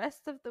 The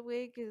rest of the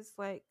wig is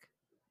like,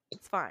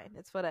 it's fine.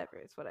 It's whatever.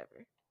 It's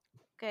whatever.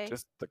 Okay.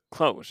 Just the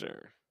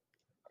closure.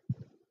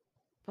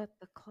 But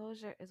the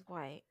closure is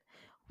white.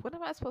 What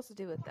am I supposed to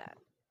do with that?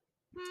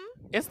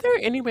 Hmm. Is there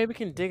any way we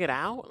can dig it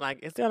out? Like,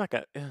 is there like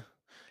a?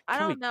 I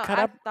Can we don't know. cut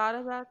up?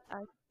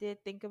 I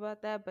did think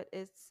about that, but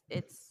it's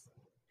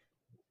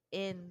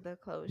in the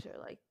closure.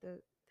 Like the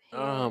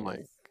Oh hair my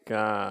is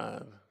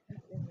god.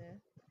 it's in there.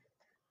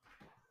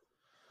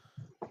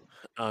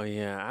 Oh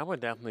yeah, I would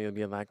definitely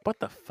be like, what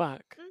the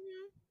fuck?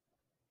 Hmm.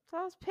 So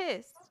I was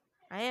pissed.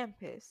 I am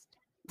pissed.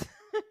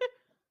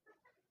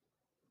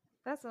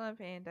 That's what I'm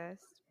paying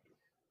dust.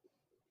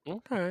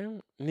 Okay,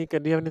 Nika,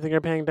 do you have anything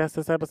you're paying dust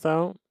this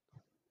episode?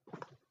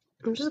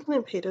 I'm just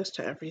gonna pay this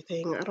to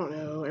everything. I don't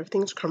know.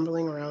 Everything's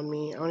crumbling around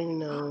me. I don't even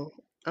know.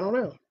 I don't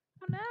know.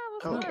 Oh no, I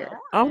what's don't going care.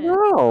 Oh on?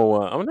 no!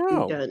 Oh I'm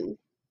no! done.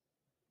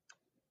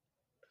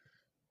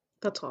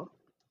 That's all.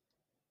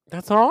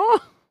 That's all?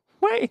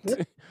 Wait,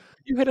 Yep.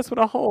 you hit us with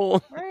a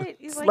whole Right?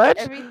 He's like sledge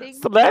everything's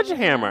crumbling around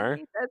sledgehammer.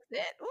 me. That's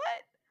it.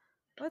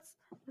 What?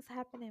 What's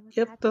happening? What's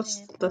Yep. That's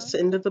happening? Huh? that's the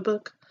end of the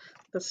book.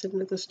 That's the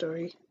end of the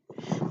story.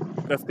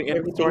 That's the end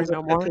of the story. Everything's a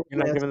No more. fucking You're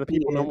not mess. giving the The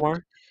people no end.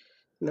 more.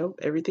 Nope.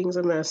 Everything's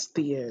a mess.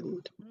 The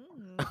end.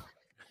 Mm.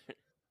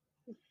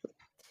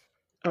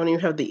 I don't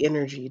even have the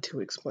energy to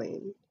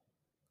explain.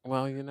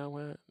 Well, you know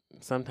what?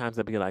 Sometimes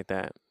it'd be like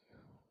that.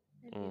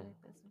 It'd be Mm.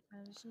 like that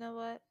sometimes. You know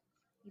what?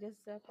 You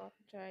just step off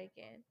and try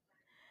again.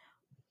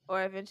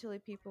 Or eventually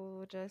people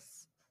will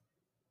just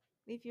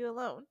leave you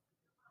alone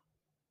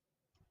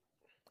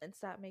and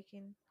stop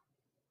making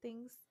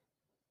things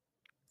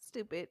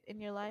stupid in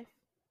your life.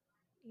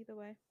 Either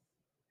way.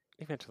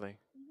 Eventually.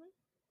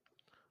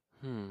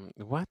 Hmm.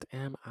 What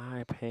am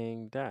I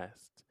paying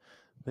dust?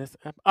 This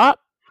up.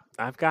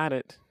 I've got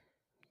it.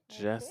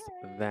 Let's Just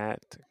hear it.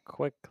 that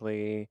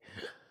quickly.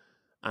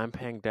 I'm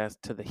paying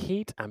dust to the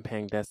heat. I'm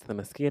paying dust to the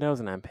mosquitoes,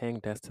 and I'm paying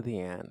dust to the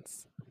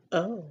ants.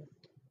 Oh.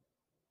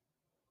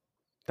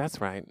 That's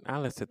right. I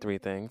listed 3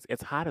 things.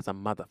 It's hot as a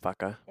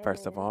motherfucker, It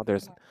first of is. all. Oh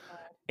There's my god.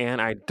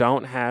 and I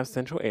don't have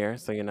central air,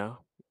 so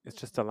it's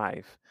just a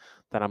life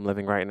that I'm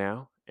living right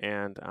now.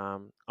 And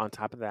on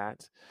top of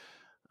that,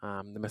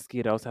 the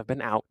mosquitoes have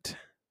been out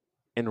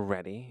and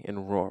ready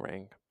and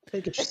roaring.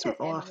 Gotta get you some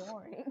And off.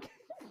 roaring.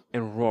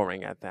 And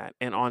roaring at that.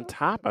 And on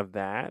top of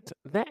that,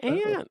 the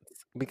Uh-oh.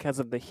 ants, because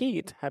of the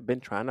heat, have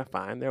been trying to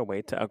find their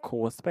way to a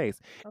cool space.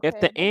 If Okay,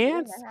 the they be in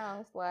ants the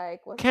house.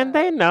 Like, what's can up?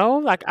 they know?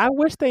 Like, I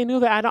wish they knew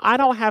that I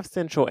don't have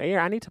central air.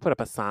 I need to put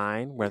up a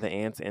sign where the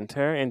ants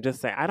enter and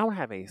just say I don't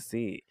have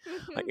AC.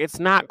 Like, it's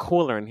not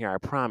cooler in here. I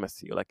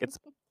promise you. Like, it's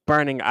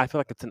burning. I feel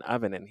like it's an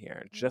oven in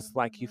here. Just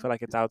like you Mhm. feel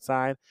like it's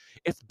outside.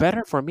 It's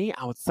better for me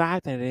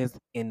outside than it is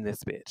in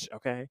this bitch.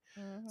 Okay.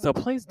 So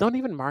Mhm. please don't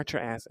even march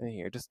your ass in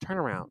here. Just turn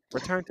around.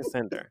 Return to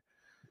sender.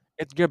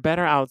 You're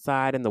better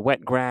outside in the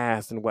wet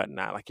grass and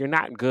whatnot. Like, you're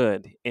not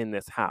good in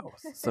this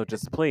house. So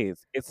just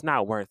please, it's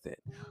not worth it.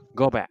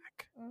 Go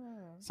back.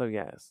 Mm. So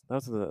yes,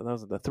 those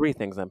are the 3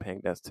 things I'm paying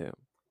debt to.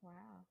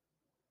 Wow.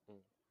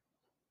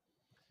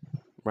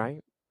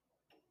 Right?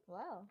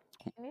 Well,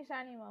 any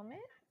shiny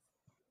moments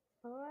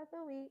for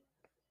the week?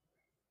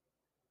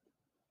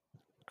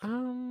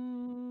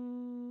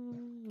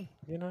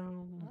 You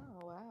know,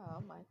 Oh wow.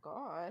 Oh my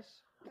gosh.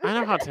 I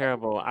know how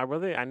terrible.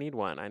 I need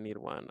one. I need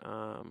one.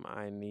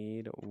 I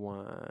need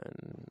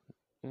one.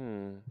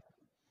 Mm.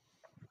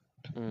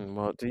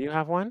 Well, do you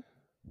have one?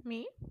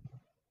 Me?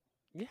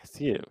 Yes,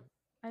 you.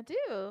 I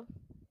do.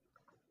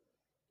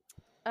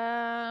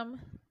 Um,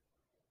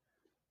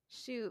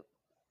 shoot.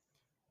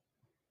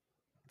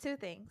 2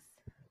 things.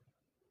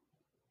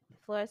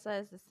 Florida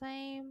is the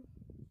same.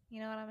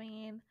 You know what I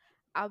mean?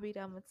 I'll be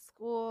done with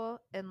school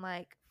in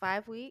like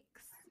 5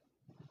 weeks.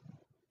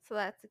 So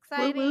that's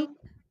Woo woo. exciting.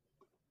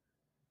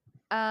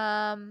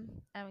 I'm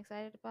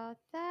excited about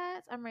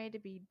that. I'm ready to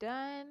be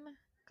done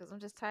because I'm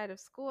just tired of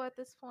school at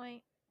this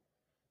point.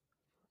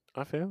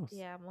 I feels.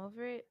 Yeah, I'm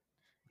over it.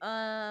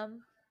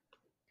 Um,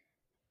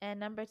 and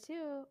number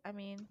 2, I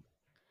mean,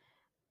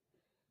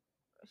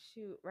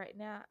 shoot, right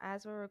now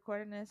as we're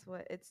recording this,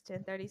 it's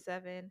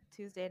 10:37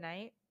 Tuesday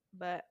night,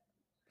 but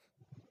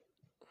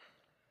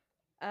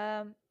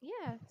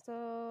yeah,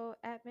 so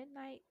at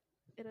midnight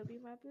it'll be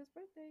my boo's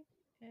birthday,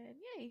 and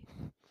yay,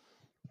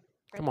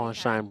 Come birthday on,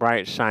 shine time.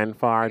 bright, shine I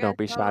far. got Don't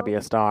be shy. Be so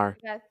a star.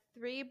 I got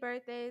 3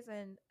 birthdays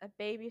and a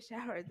baby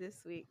shower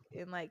this week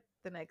in like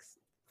the next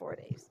 4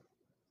 days.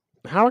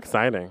 How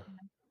exciting!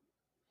 Yeah.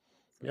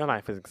 So Your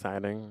life is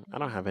exciting. I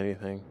don't have mhm.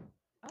 anything.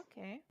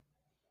 Okay.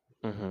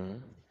 Mm-hmm.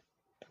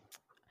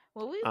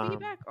 Will we be Um,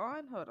 back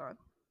on? Hold on,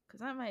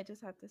 because I might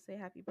just have to say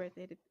happy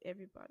birthday to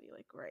everybody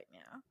like right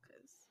now.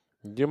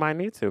 Because you might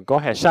need to. Go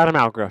ahead, shout him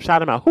out, girl.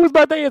 Shout him out. Whose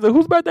birthday is it?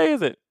 Whose birthday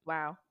is it?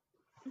 wow.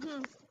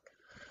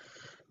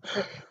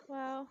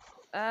 Well,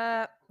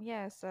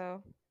 yeah.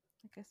 So,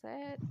 like I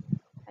said,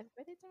 happy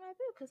birthday to my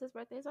boo because his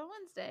birthday is on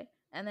Wednesday,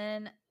 and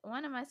then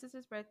one of my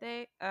sister's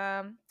birthday.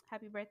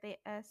 Happy birthday,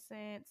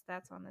 Essence.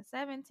 That's on the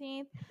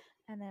 17th,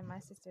 and then my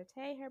sister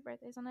Tay, her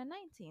birthday's on the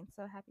 19th.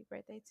 So happy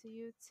birthday to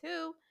you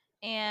too.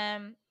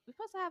 And we're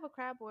supposed to have a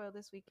crab boil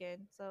this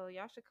weekend, so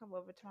y'all should come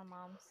over to my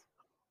mom's.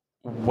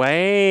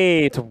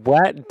 Wait,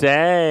 what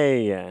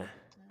day?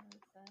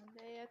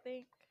 Sunday, I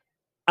think.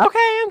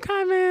 Okay, I'm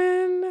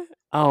coming.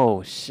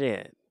 Oh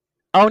shit.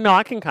 Oh no,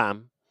 I can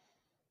come.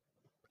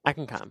 I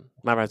can come.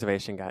 My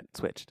reservation got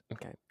switched.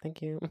 Okay,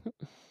 thank you.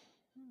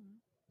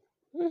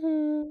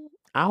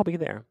 I'll be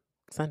there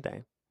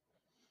Sunday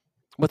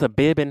with a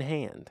bib in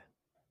hand.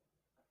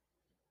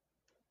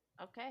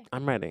 Okay.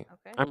 I'm ready.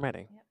 Okay. I'm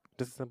ready. Yep.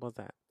 Just as simple as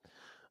that.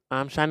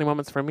 Shining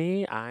moments for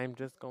me. I'm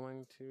just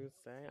going to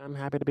say I'm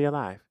happy to be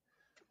alive.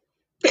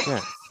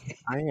 Yes,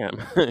 I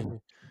am.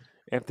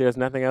 If there's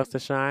nothing else to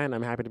shine,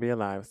 I'm happy to be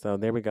alive. So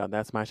there we go.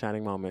 That's my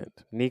shining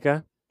moment.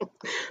 Nika?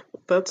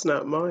 That's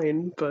not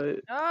mine, but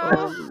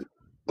Oh. um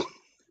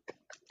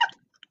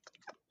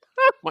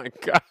Oh my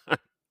God.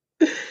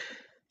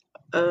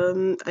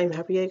 I'm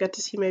happy I got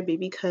to see my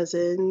baby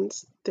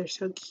cousins. They're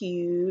so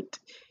cute.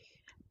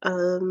 My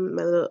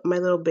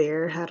little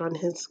bear had on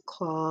his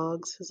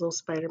clogs, his little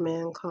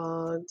Spider-Man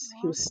clogs.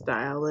 He was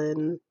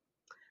styling.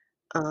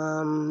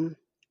 Um,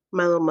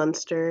 my little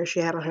Munster, she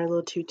had on her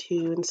little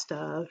tutu and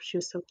stuff. She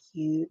was so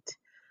cute.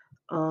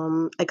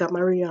 I got my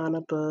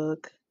Rihanna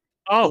book,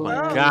 Oh my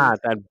Oh. and God.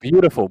 That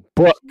beautiful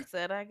book. She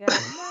said, "I got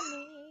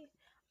money.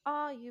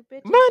 All you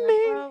bitches are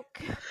Money.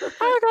 broke."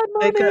 I got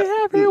I got money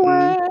mm-mm.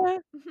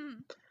 everywhere.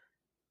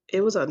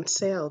 It was on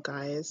sale,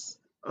 guys.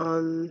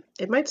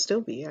 It might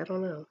still be. I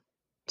don't know.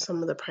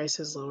 Some of the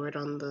prices lowered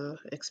on the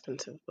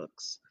expensive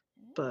books,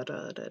 but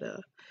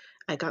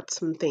I got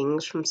some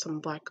things from some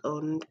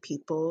black-owned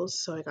people.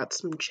 So I got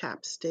some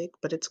chapstick,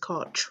 but it's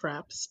called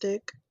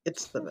Trapstick.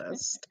 It's the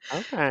best,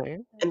 Okay.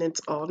 and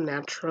it's all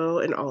natural,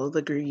 and all of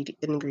the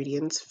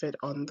ingredients fit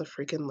on the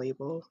freaking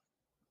label.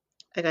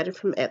 I got it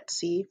from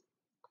Etsy,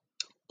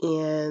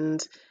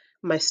 and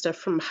my stuff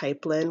from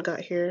Hypeland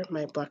got here.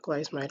 My Black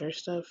Lives Matter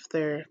stuff.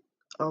 Their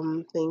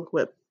thing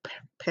with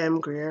Pam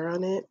Grier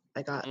on it.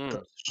 I got Mm.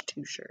 those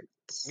 2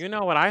 shirts. outfits. You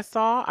know what I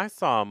saw? I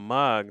saw a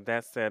mug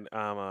that said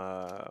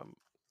a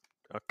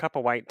cup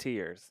of white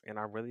tears, and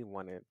I really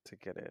wanted to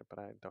get it, but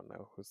I don't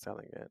know who's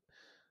selling it.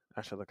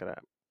 I should look it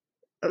up.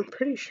 I'm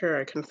pretty sure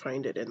I can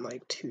find it in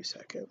like 2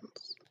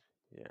 seconds.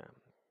 Yeah.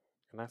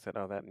 And I said,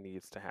 "Oh, that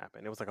needs to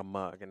happen." It was like a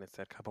mug, and it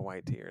said "cup of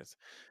white tears,"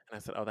 and I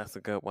said, "Oh, that's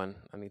a good one.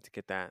 I need to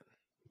get that."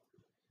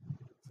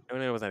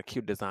 And it was a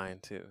cute design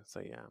too. So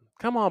yeah,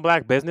 come on,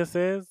 black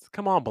businesses,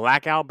 come on,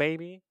 blackout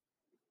baby,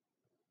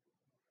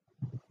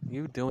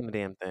 you doing the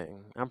damn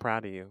thing. I'm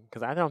proud of you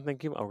because I don't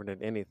think you've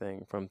ordered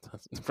anything from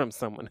from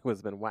someone who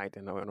has been white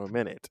in a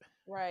minute.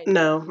 Right.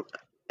 No,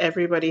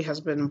 everybody has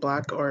been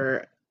black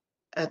or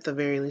at the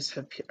very least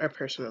have a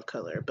person of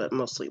color, but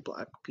mostly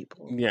black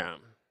people. Yeah,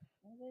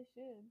 Well, they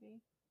should be.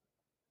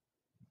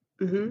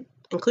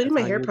 Including that's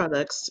my how hair you.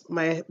 products.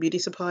 My beauty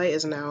supply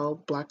is now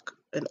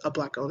a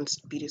black owned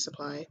beauty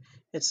supply.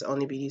 It's the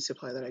only beauty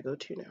supply that I go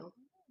to now.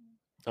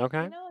 Mm. You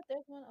Okay. know what?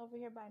 There's one over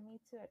here by me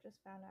too. I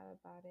just found out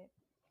about it.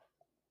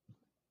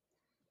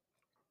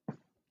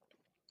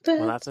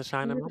 Well, that's That's a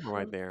shining moment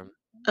right beautiful.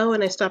 there. Oh,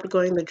 and I Mhm. stopped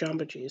going to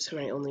Jamba Juice and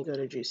I only go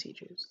to Juicy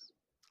Juice.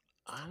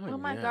 Oh Oh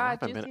my yeah, I God,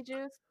 haven't been. Juicy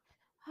Juice.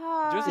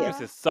 Juicy Juice Yeah,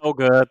 Ah, is so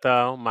good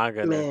though. My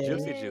goodness,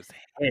 Juicy man. it is. Juice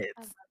I love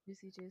hits.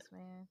 Juicy Juice,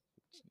 man.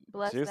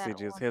 Bless Juicy that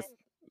Juice woman. hits.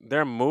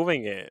 They're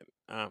moving it.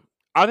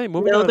 Are they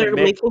moving it No, or they they're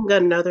make? making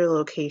another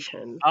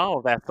location.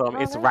 Oh, that's Oh,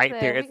 it's they right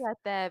there. said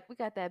It's we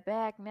got that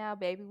bag now,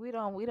 baby. We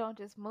don't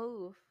just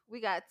move.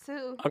 We got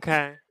two.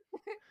 okay.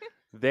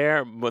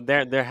 They're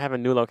having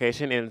a new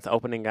location and it's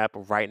opening up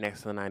right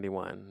next to the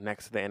 91,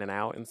 next to the In and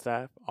Out and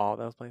stuff. All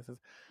those places,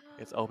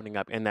 it's opening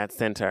up in that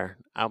center.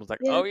 I was like,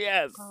 Yeah. oh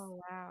yes,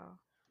 Oh wow.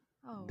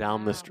 Oh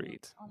down the wow.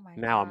 street. Oh my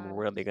Now I'm gosh.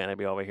 really gonna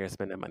be over here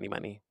spending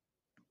money.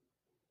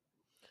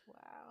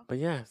 Wow. But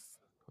yes,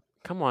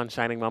 come on,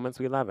 shining moments.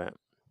 We love it.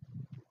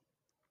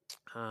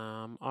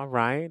 All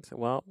right.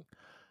 Well,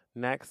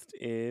 next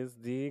is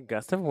the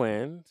gust of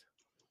wind.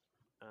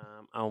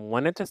 I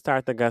wanted to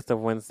start the gust of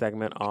wind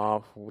segment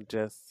off with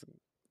just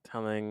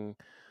telling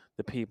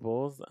the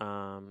peoples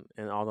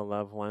and all the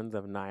loved ones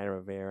of Naya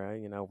Rivera.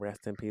 You know,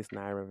 rest in peace,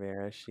 Naya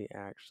Rivera. She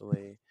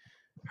actually,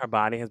 her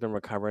body has been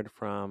recovered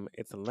from.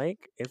 It's a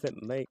lake. Is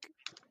it Lake?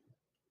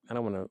 I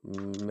don't want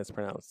to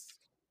mispronounce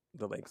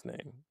the lake's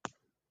name.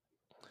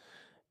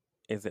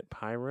 Is it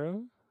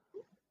Piru?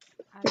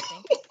 I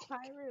think it's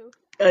Pyru.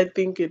 I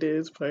think it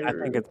is I think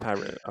Pyru. it's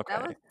Piru.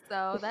 That was Okay.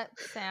 so that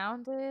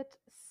sounded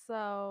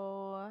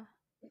so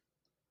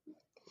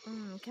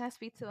can I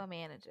speak to a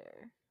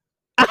manager?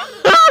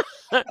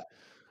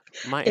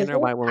 My Is inner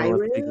it white woman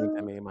was speaking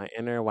to Pyru? me. My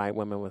inner white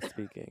woman was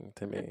speaking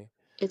to me.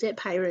 Is it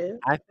Pyru?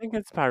 I think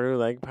it's Piru,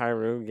 Lake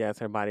Piru. Yes,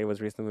 her body was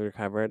recently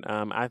recovered.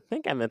 I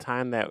think at the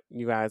time that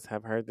you guys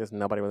have heard this,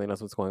 nobody really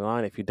knows what's going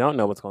on. If you don't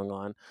know what's going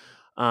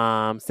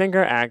on,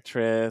 singer,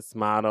 actress,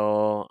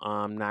 model,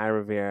 Naya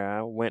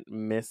Rivera went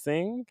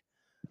missing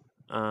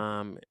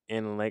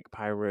in Lake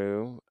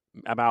Piru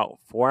about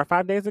 4 or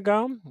 5 days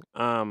ago.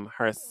 And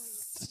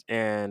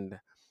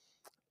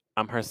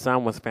her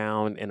son was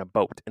found in a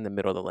boat in the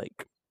middle of the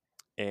lake,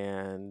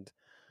 and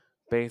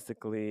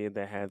basically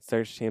they had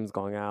search teams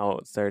going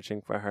out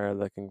searching for her,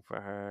 looking for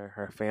her.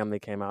 Her family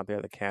came out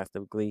there, the cast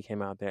of Glee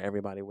came out there.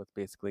 Everybody was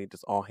basically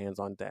just all hands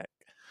on deck,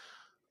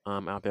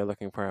 out there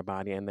looking for her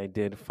body, and they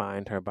did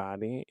find her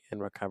body and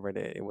recovered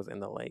it. It was in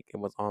the lake. It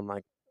was on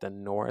like the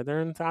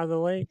northern side of the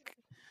lake.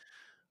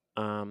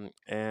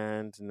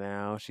 And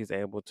now she's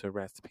able to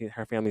rest.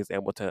 Her family is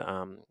able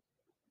to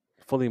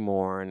fully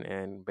mourn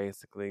and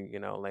basically,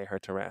 lay her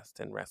to rest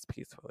and rest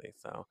peacefully.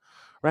 So,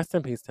 rest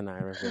in peace to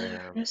Naya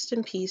Rivera. Rest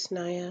in peace,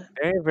 Naya.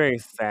 Very, very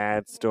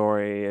sad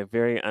story.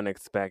 Very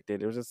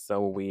unexpected. It was just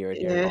so weird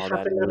hearing Yeah, it all that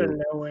happened out of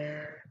news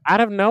nowhere.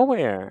 out of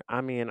nowhere. I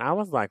mean, I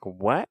was like,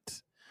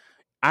 "What?"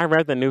 I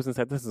read the news and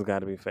said, "This has got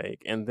to be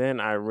fake," and then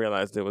I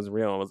realized it was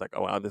real. I was like,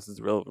 "Oh wow, this is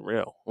real,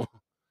 real.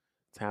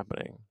 It's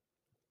happening."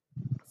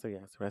 So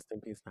yes, rest in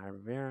peace, Naya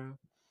Rivera.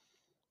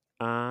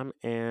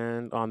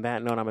 And on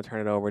that note, I'm gonna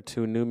turn it over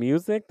to new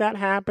music that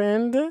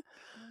happened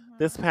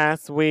this Mm-hmm.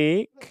 past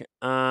week.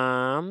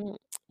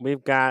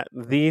 We've got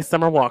the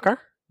Summer Walker.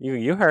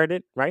 You heard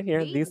it right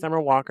here, The the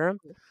Summer Walker,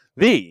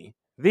 the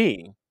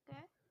okay.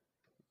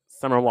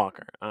 Summer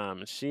Walker.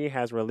 She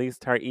has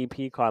released her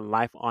EP called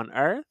Life on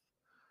Earth.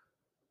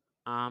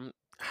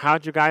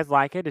 How'd you guys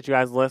like it? Did you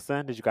guys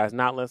listen? Did you guys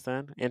not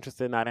listen?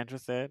 Interested, not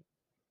interested?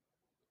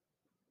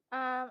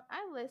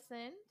 I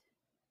listened.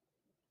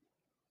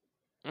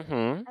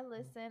 Mm-hmm. I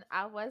listened.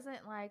 I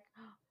wasn't like,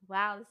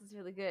 wow, this is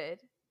really good.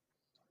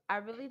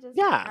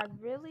 Yeah. I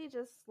really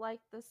just like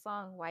the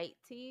song White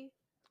Tea.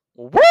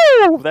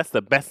 Woo! That's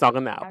the best song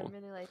on the I album.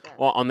 really like that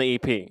Well, on song. the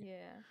EP. Yeah.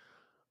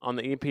 On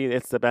the EP,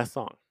 it's the best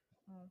song.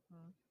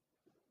 Hmm.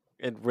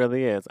 It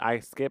really is. I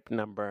skipped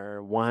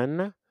number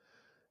one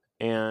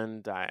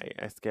and I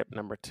skipped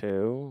number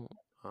two.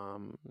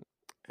 Um,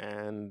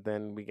 and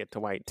then we get to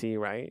White Tea,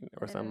 right?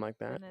 Or something like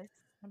that. Then it's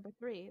number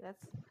three.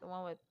 That's the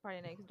one with Party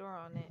Next Door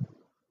on it.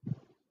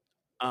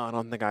 Oh, I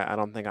don't think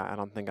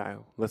I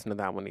listened to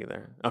that one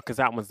either. Oh, because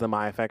that one's the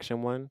My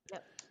Affection one.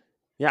 Yep.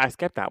 Yeah, I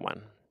skipped that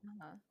one.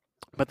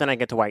 But then I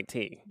get to white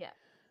tea, Yeah.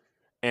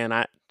 and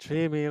I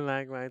treat me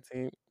like white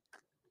tea.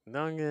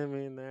 Don't give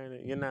me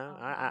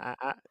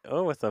that.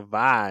 Oh, it's a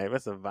vibe.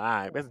 It's a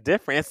vibe. It's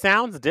different. It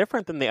sounds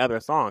different than the other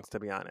songs, to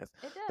be honest.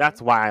 It does.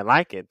 That's why I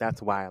like it.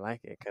 That's why I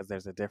like it, because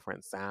there's a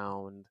different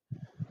sound.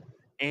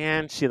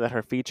 And she let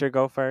her feature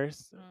go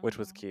first, which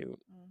was cute.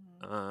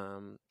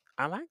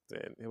 I liked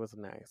it. It was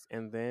nice.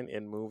 And then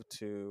it moved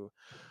to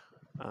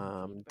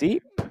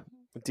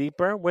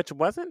deeper, which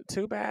wasn't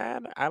too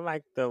bad. I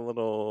like the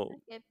little. I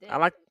skipped I it.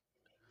 like.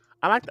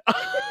 I like.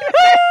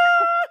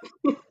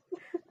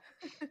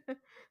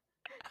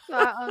 So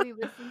I only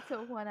listened to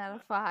 1 out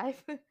of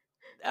 5.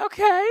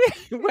 Okay.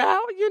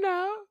 Well,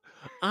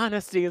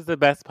 honesty is the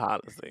best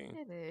policy.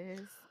 It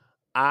is.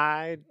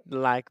 I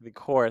like the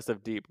chorus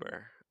of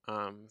Deeper.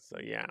 So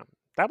yeah,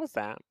 that was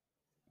that.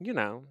 It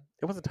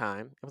was a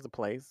time. It was a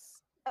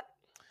place.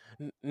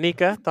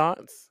 Nika,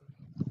 thoughts?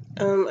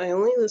 I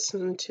only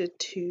listened to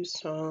 2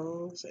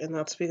 songs, and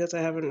that's because I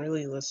haven't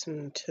really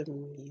listened to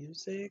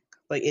music,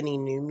 like any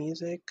new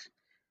music.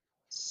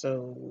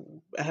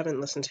 So I haven't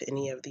listened to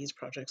any of these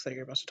projects that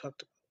you're about to talk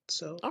about.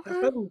 So have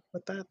Okay. fun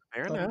with that.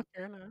 Fair enough.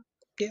 Fair enough.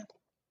 Yeah.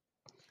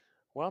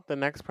 Well, the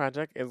next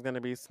project is going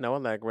to be Snow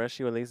Allegra.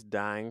 She released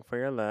 "Dying for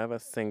Your Love," a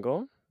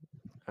single.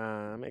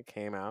 It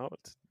came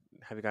out.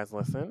 Have you guys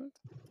listened?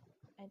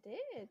 I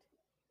did.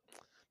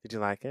 Did you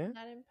like it?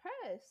 Not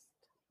impressed.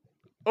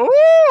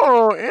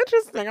 Oh,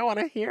 interesting. I want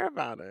to hear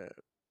about it.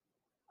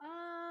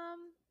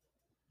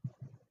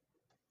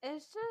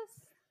 It's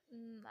just,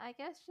 I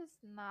guess, just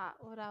not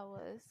what I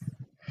was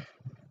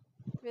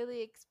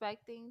really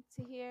expecting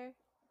to hear,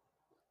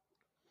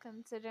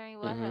 considering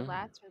what her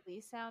last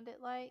release sounded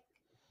like.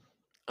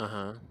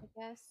 Uh-huh.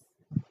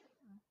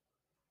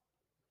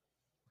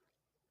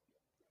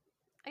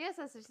 I guess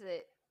that's just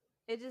it.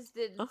 It just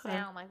didn't Okay.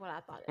 sound like what I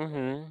thought it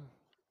would.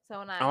 So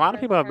when I A lot of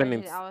first people have heard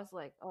been it, I was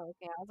like, "Oh,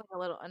 okay." I was like a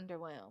little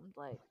underwhelmed.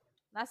 Like,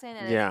 not saying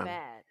that it's yeah.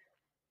 bad,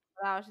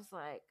 but I was just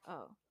like,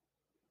 "Oh."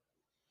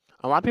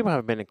 A lot of people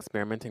have been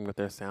experimenting with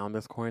their sound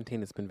this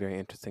quarantine. It's been very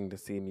interesting to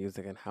see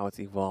music and how it's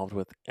evolved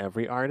with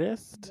every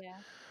artist Yeah.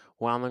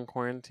 while in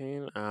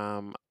quarantine.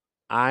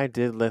 I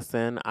did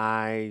listen.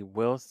 I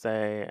will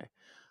say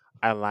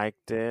I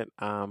liked it,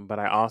 but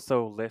I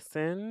also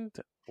listened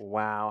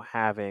while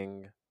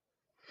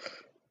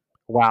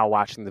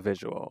watching the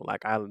visual.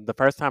 Like the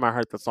first time I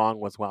heard the song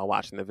was while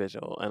watching the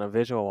visual, and a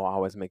visual will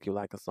always make you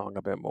like a song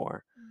a bit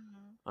more.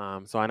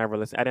 So I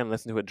didn't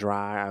listen to it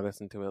dry. I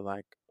listened to it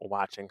like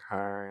watching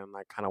her and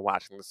like kind of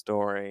watching the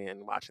story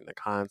and watching the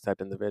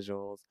concept and the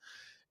visuals.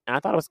 And I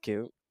thought it was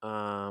cute.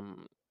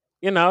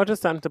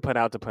 Just something to put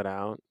out. I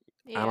don't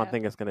Yeah.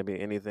 think it's gonna be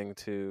anything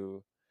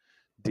too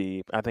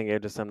deep. I think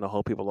it's just something to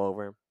hold people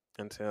over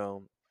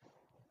until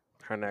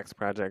her next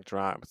project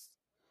drops.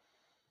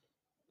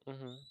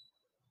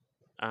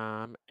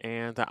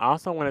 And I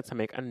also wanted to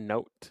make a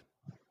note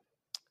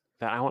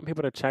that I want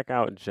people to check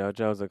out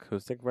JoJo's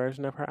acoustic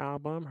version of her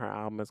album. Her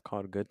album is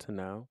called Good to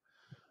Know.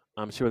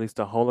 She released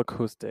a whole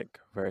acoustic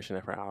version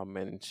of her album,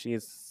 and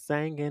she's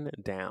singing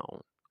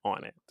down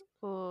on it.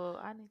 Oh,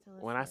 I need to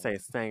listen. When I say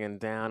singing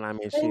down, I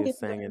mean she Singing is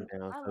singing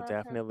down. I So love her voice.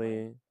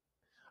 definitely,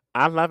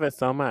 I love it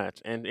so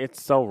much, and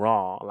it's so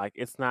raw. Like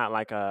it's not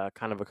like a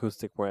kind of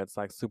acoustic where it's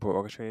like super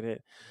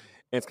orchestrated.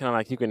 It's kind of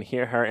like you can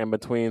hear her in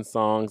between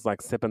songs,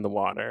 like sipping the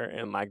water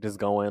and like just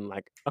going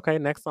like, okay,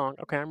 next song.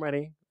 Okay, I'm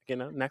ready.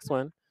 Next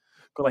one.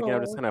 Go like,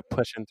 just Oh, kind of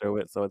pushing through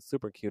it. So it's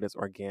super cute. It's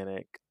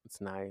organic. It's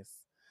nice.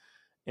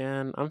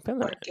 And I'm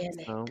feeling it.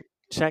 organic. So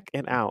check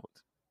it out.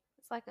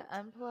 It's like an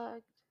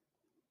unplugged.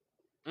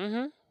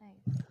 Mm-hmm.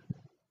 Nice.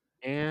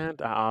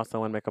 And I also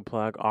want to make a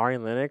plug. Ari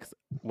Lennox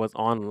was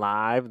on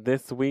live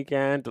this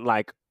weekend,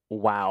 like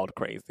wild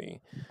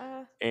crazy.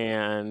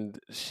 And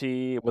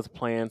she was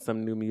playing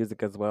some new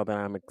music as well that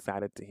I'm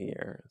excited to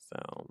hear. So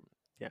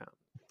yeah,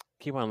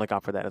 keep on the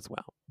lookout for that as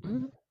well.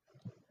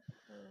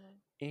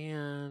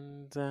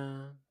 And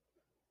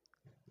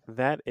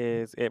that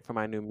is it for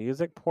my new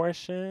music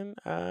portion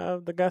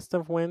of the Gust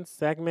of Wind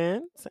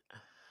segment.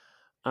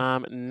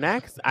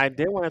 Next, I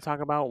did want to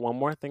talk about one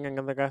more thing in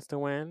the Gust of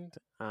Wind.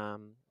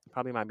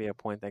 Probably might be a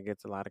point that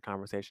gets a lot of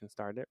conversation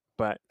started,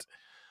 but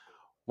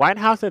White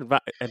House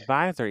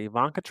advisor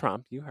Ivanka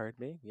Trump, you heard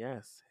me,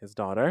 yes, his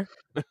daughter.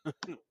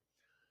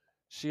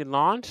 She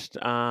launched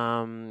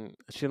a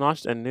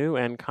new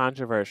and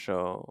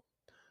controversial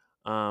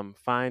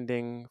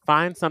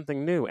find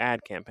something new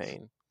ad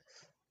campaign.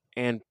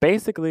 And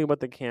basically what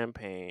the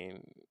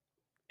campaign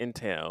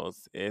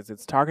entails is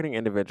it's targeting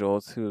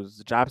individuals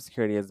whose job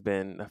security has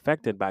been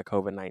affected by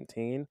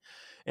COVID-19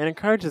 and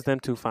encourages them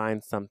to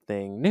find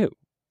something new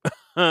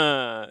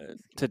to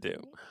do.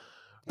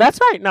 That's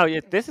right. No,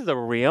 this is a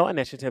real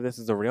initiative. This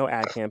is a real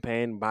ad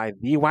campaign by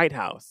the White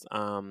House.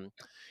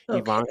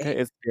 Ivanka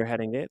is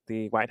spearheading it,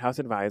 the White House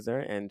advisor,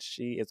 and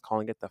she is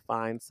calling it the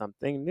Find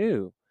Something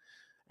New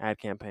ad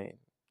campaign.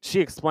 She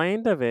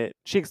explained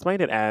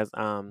it as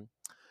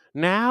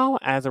now,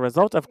 as a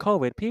result of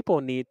COVID, people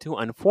need to,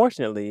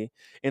 unfortunately,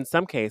 in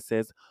some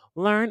cases,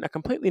 learn a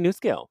completely new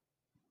skill.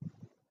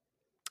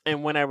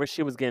 And whenever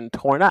she was getting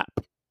torn up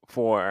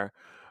for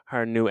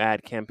her new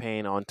ad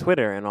campaign on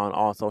Twitter and on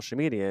all social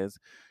medias,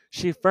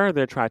 she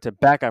further tried to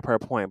back up her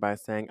point by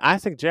saying, I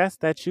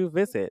suggest that you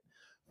visit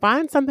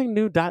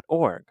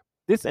findsomethingnew.org.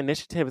 This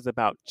initiative is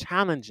about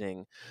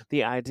challenging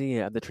the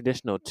idea of the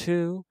traditional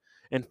 2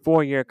 and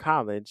 4 year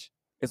college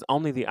is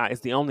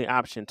the only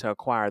option to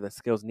acquire the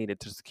skills needed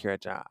to secure a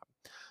job.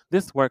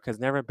 This work has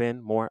never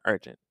been more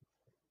urgent.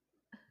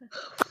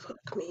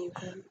 Fuck me,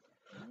 man.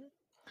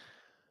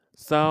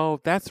 So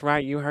that's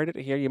right. You heard it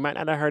here. You might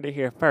not have heard it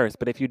here first,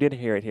 but if you did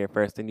hear it here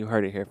first, then you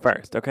heard it here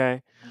first.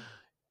 Okay.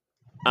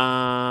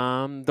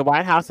 The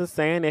White House is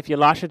saying if you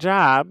lost your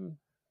job,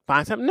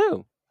 find something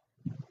new.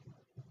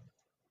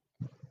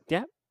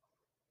 Yeah.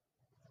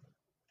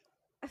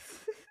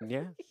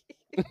 Yeah.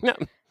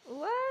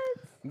 What?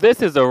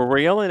 This is a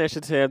real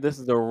initiative. This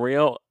is a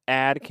real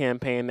ad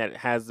campaign that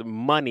has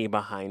money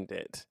behind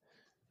it.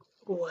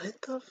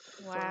 What the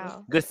fuck?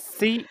 Wow. The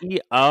CEO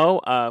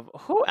of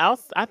who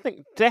else? I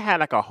think they had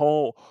like a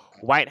whole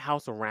White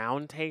House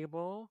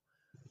roundtable,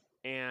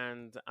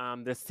 and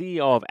the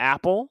CEO of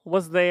Apple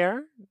was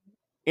there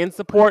in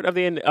support of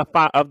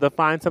the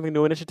Find Something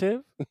New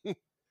initiative.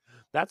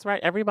 That's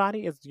right.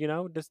 Everybody is,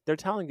 just they're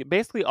telling you.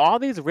 Basically, all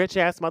these rich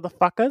ass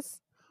motherfuckers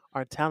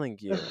are telling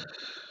you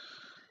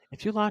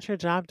if you lost your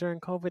job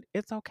during COVID,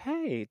 it's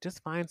okay.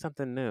 Just find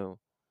something new.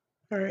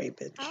 All right,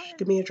 How bitch.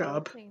 Give me a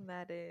job. insulting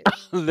that is.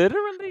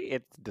 Literally,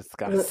 it's You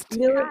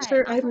disgusting. know what, Hi,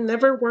 sir? I'm I've a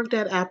never worked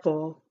at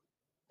Apple.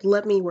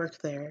 Let me work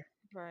there.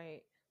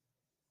 Right.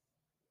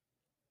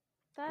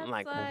 That's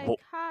Like, like,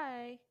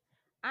 hi,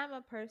 I'm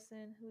a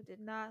person who did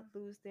not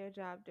lose their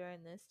job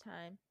during this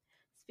time.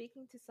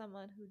 Speaking to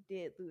someone who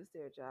did lose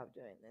their job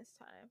during this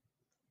time.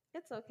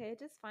 It's okay,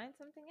 just find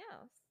something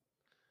else.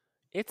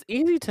 it's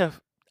easy to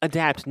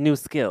adapt new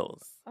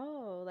skills.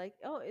 Oh,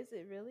 is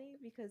it really?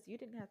 Because you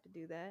didn't have to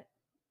do that.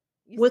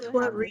 You With still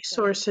what have the same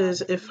job resources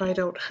that if you I had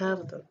don't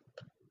have before. them?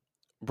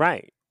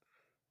 Right.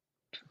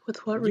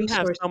 With what You have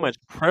so resources? much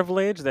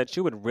privilege that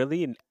you would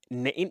really,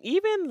 and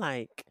even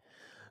like,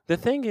 the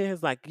thing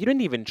is, like, you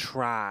didn't even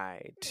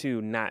try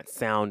to not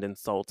sound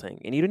insulting,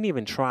 and you didn't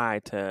even try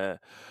to,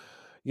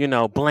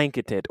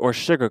 blanket it or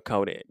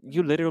sugarcoat it.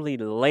 You literally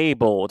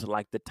labeled,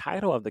 like, the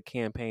title of the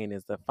campaign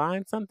is the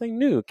Find Something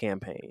New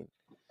campaign.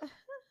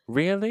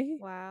 Really?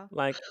 Wow.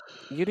 Like,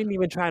 you didn't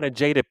even try to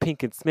Jada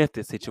Pinkett Smith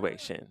this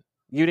situation.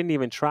 You didn't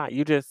even try.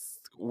 You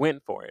just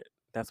went for it.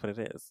 That's what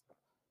it is.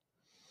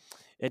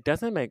 It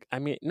doesn't make. I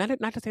mean, not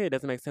to say it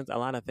doesn't make sense. A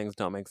lot of things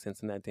don't make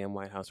sense in that damn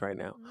White House right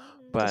now,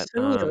 The but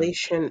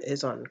simulation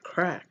is on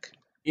crack.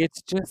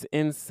 it's just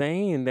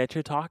insane that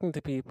you're talking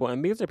to people,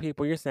 and these are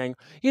people you're saying,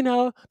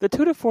 the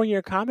 2 to 4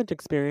 year college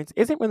experience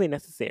isn't really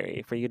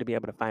necessary for you to be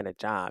able to find a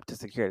job, to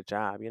secure a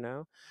job.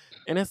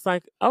 And it's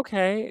like,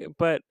 okay,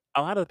 but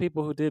a lot of the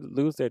people who did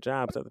lose their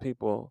jobs are the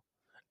people,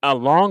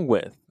 along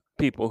with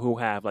people who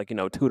have, like,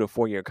 2 to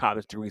 4 year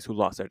college degrees who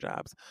lost their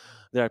jobs.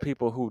 There are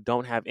people who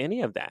don't have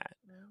any of that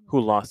who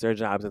lost their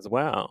jobs as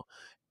well.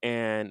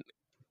 And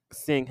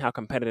seeing how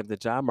competitive the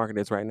job market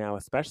is right now,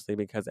 especially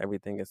because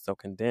everything is so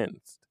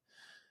condensed,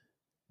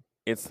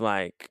 it's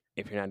like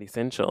if you're not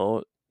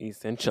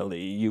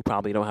essentially, you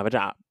probably don't have a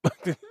job.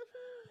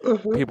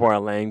 Hmm. People are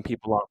laying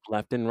people off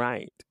left and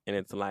right. And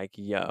it's like,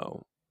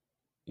 yo,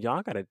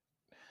 y'all gotta,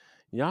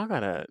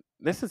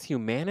 this is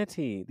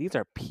humanity. These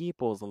are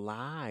people's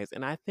lives.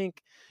 And I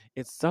think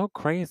it's so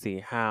crazy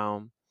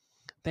how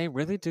they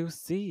really do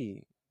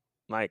see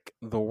like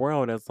the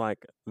world as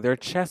like their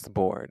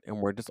chessboard, and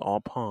we're just all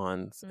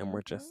pawns, and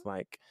we're just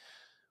like,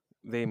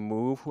 they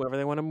move whoever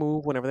they want to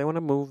move whenever they want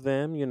to move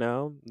them.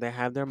 They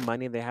have their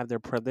money, they have their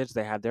privilege,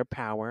 they have their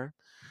power,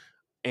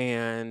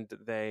 and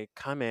they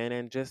come in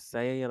and just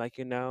say, like,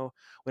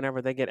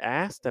 whenever they get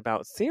asked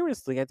about,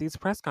 seriously, at these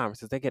press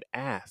conferences, they get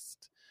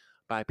asked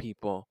by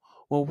people,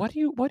 well, what do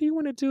you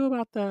want to do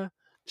about the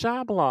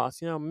job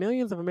loss?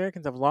 Millions of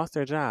Americans have lost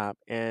their job,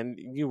 and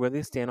you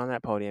really stand on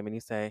that podium and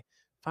you say,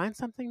 find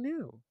something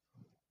new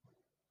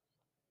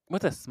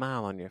with a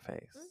smile on your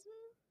face.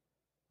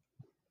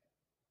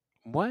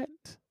 What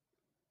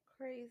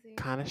Crazy.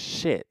 kind of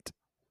shit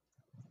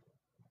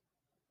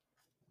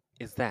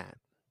is that?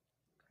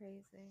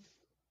 Crazy.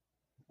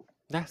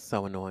 That's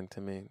so annoying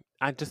to me.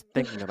 I just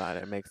thinking about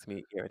it makes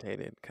me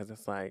irritated, because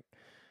it's like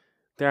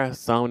there are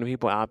so many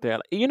people out there.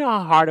 You know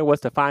how hard it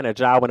was to find a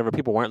job whenever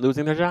people weren't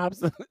losing their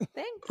jobs?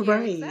 Thank you.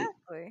 Right.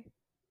 Exactly.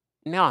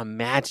 Now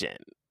imagine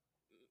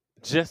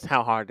just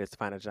how hard it is to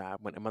find a job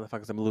when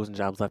motherfuckers are losing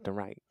jobs left and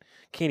right.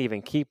 Can't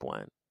even keep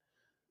one.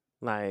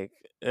 Like,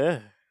 ugh.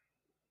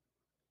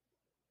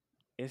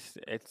 It's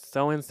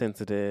so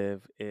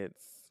insensitive.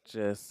 It's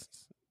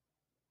just,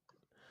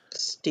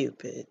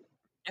 Stupid.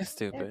 it's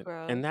stupid.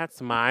 gross. And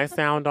that's my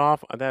sound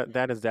off.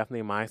 That is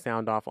definitely my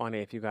sound off on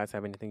it. If you guys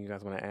have anything you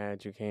guys want to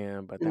add, you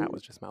can. But that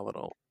was just my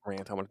little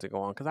rant I wanted to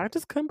go on, because I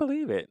just couldn't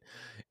believe it.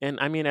 And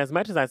I mean, as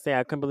much as I say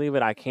I couldn't believe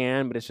it, I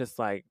can. But it's just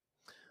like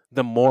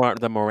the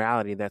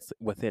morality that's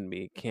within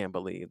me can't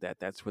believe that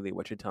that's really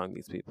what you're telling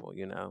these people.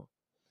 Yeah,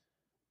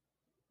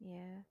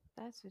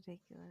 that's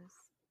ridiculous.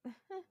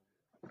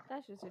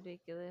 That's just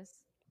ridiculous.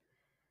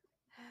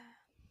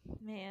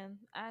 Man,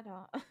 I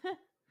don't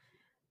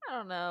I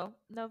don't know.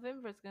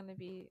 November's gonna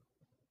be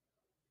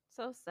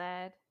so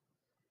sad.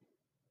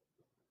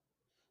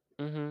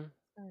 Mm-hmm.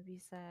 It's gonna be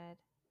sad.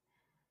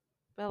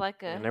 But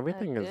like And a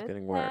everything is good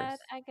getting sad, worse.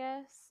 I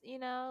guess,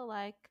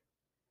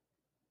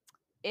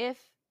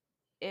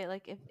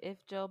 like if if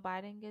Joe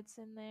Biden gets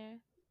in there,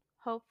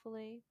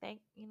 hopefully,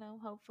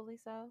 hopefully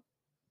so.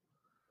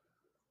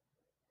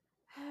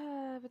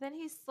 But then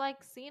he's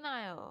like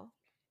senile.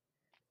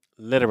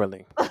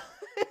 Literally.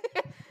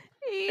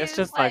 It's He's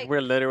just like like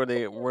we're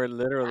literally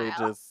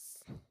senile.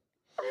 just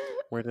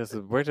we're just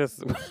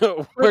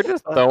We're we're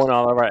just fucked. throwing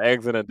all of our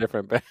eggs in a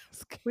different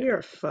basket. We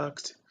are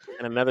fucked.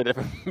 And another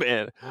different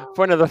man Oh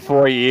for another my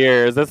 4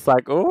 years. It's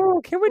like,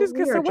 oh, can we just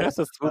get We are someone else just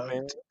to swoop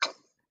in? fucked.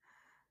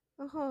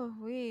 god. Oh,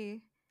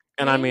 we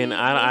And I mean,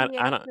 maybe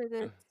I don't. after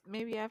this,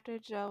 maybe after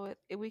Joe,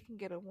 we can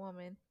get a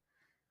woman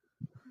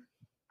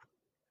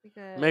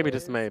Maybe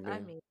just because I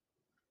maybe. mean,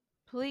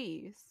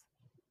 please.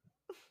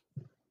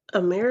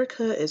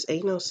 America is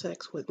anal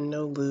sex with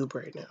no lube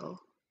right now.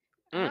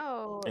 Mm.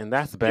 Ouch. And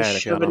that's Just bad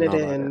if y'all shoving don't it know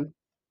about it. in.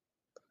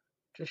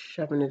 Just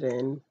shoving it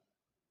in.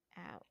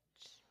 Ouch.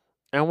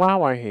 And while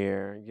we're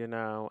here,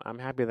 I'm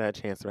happy that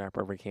Chance the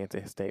Rapper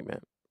recanted his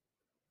statement.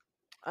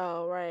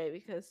 Oh right,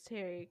 because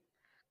Terry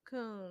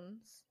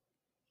Coons.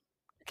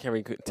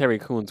 Terry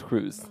Coons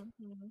Cruz.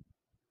 Mm-hmm.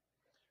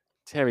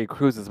 Terry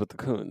Cruises with the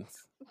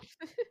Coons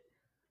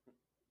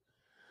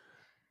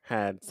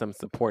had some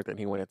support that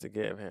he wanted to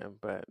give him,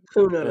 but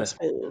Food on a ugh,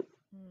 spoon.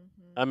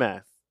 a Mm-hmm.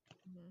 mess.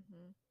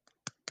 Mm-hmm.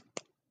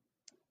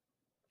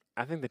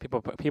 I think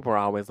that people are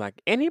always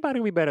like, anybody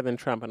be better than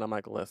Trump, and I'm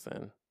like,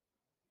 listen,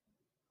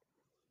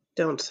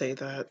 Don't say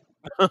that.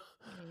 Yeah.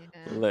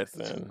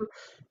 listen,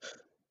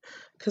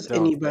 Because don't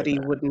say anybody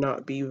that. would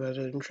not be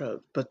better than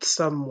Trump, but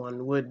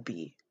someone would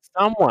be.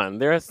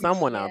 There is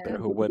someone out Yeah. there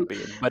who would be,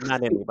 but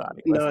not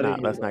anybody. Let's Not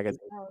not let's not get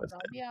anybody. Oh, twisted.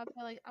 don't be out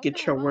there like I'm Get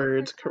gonna your vote for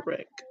words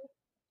correct.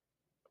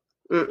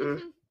 Mm-mm.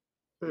 Kanye.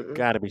 You Mm-mm.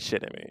 gotta be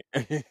shitting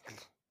me.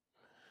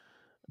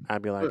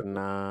 I'd be like, Mm-mm.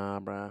 nah,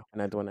 bruh,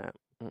 we're not doing that.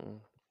 Mm-mm.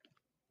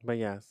 But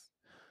yes,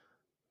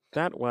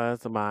 that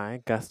was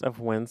my gust of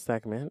wind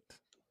segment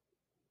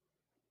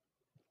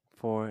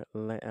for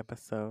the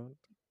episode.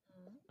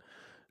 Mhm.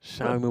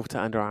 Shall we move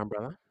to Under Our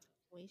Umbrella?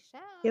 We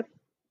shall. Yep.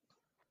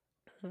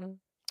 Mhm.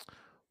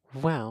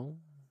 Well,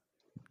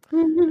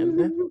 in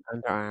this And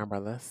Under Our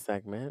Umbrella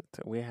segment,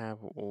 we have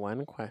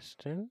one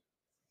question,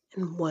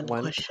 one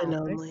one question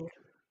topic only.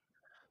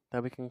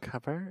 that we can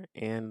cover.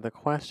 And the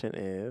question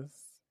is,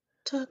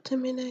 Talk to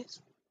me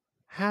next.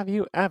 have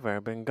you ever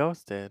been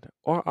ghosted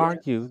or are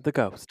Yes. you the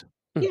ghost?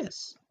 Mm.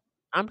 Yes.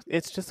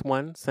 It's just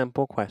one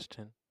simple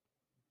question.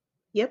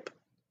 Yep.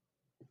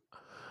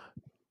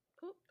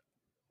 Ooh.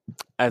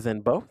 As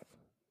in both?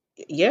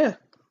 Yeah.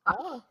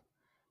 Oh,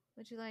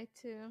 would you like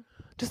to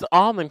Just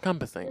all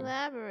encompassing.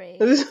 elaborate?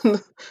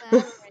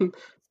 Elaborate.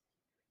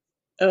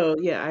 Oh,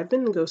 yeah, I've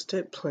been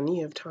ghosted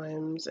plenty of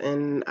times,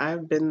 and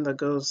I've been the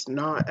ghost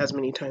not as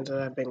many times as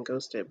I've been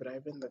ghosted, but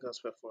I've been the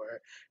ghost before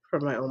for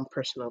my own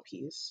personal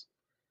peace.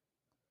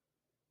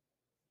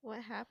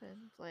 What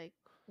happened? Like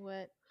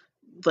what?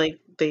 Like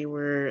they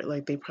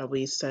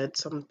probably said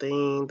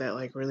something that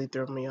like really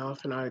threw me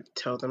off, and I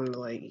tell them to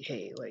like,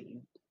 hey, like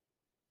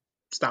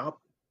stop,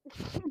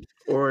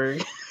 or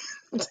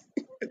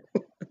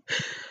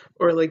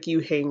or like you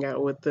hang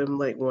out with them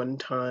like one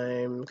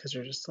time because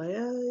you're just like,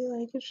 oh,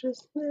 like it's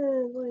just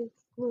like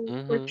we're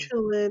Mm-hmm.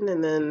 chilling,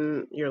 and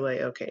then you're like,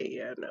 okay,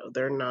 yeah, no,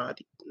 they're not.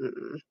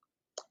 Mm-mm.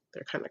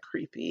 They're kind of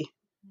creepy.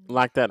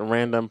 Like that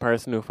random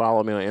person who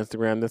followed me on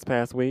Instagram this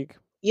past week.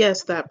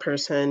 Yes, that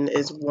person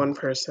is one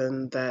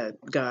person that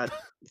got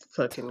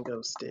fucking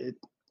ghosted.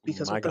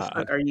 Because My what the fuck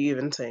God. are you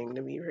even saying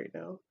to me right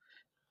now?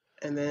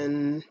 And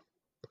then,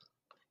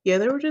 yeah,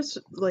 there were just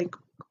like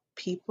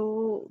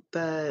people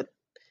that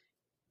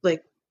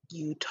like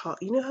you talk.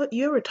 You know how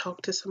you ever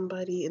talk to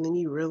somebody and then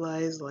you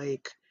realize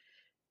like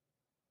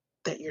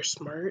that you're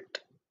smart,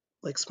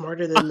 like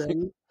smarter than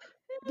them,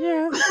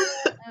 Yes.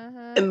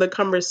 Uh-huh. and the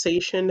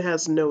conversation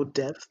has no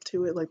depth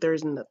to it. Like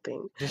there's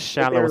nothing. Just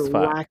Like shallow they're as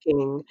fuck.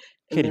 lacking,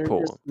 and Kiddie there's just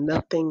pool.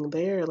 nothing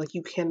there. Like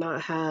you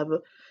cannot have,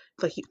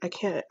 like I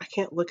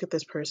can't look at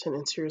this person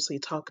and seriously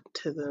talk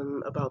to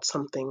them about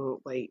something.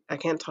 Like I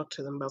can't talk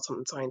to them about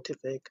something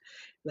scientific,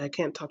 and I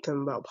can't talk to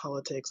them about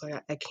politics.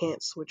 Like I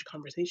can't switch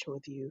conversation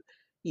with you.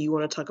 You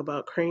want to talk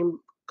about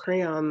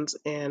crayons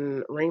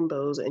and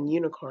rainbows and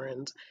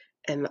unicorns,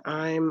 and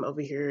I'm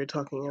over here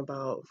talking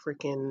about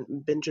freaking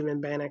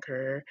Benjamin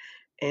Banneker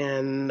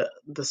and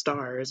the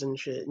stars and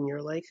shit. And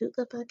you're like, who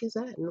the fuck is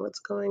that? And what's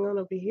going on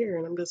over here?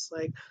 And I'm just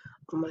like,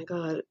 oh my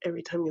God,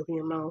 every time you open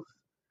your mouth,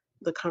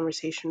 the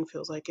conversation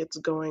feels like it's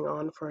going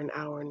on for an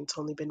hour and it's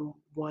only been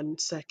 1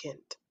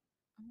 second.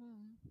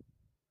 Mhm.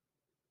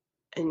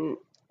 And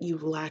you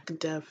lack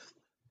depth.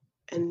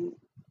 And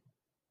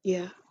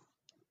yeah,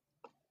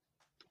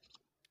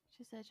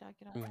 She said y'all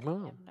get on my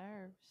Well, damn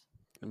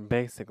nerves.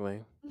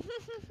 basically.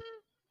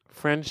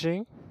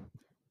 Frenchie?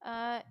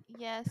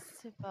 Yes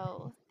to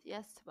both.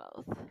 Yes to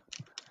both.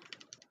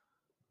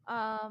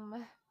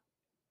 Um,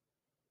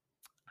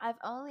 I've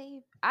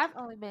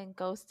only been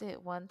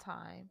ghosted one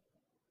time,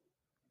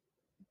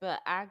 but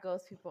I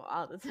ghost people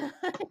all the time.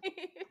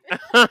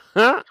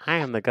 I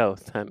am the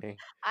ghost, honey.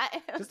 I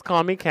am Just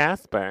call me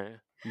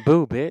Casper.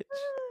 Boo, bitch.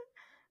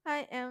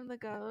 I am the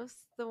ghost.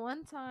 The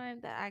one time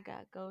that I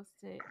got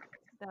ghosted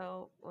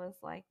though was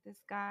like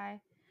this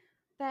guy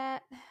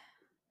that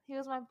he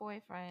was my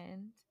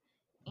boyfriend,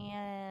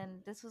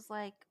 and this was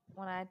like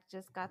when I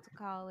just got to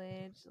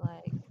college,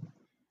 like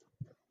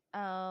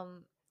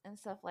and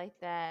stuff like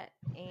that.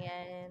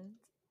 And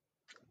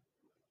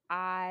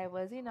I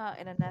was, in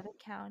another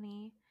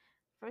county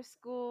for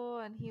school,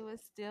 and he was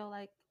still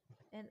like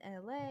in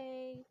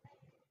LA.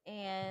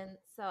 And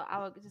so I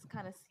would just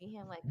kind of see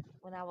him like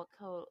when I would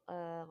go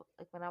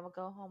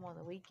home on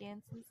the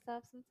weekends and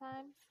stuff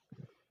sometimes.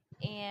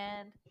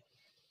 And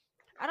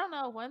I don't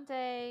know, one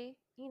day,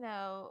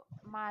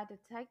 my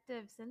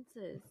detective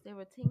senses, they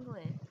were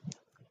tingling,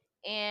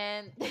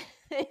 and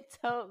they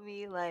told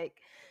me like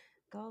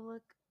go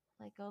look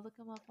go look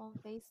him up on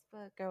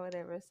Facebook or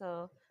whatever.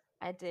 So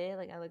I did.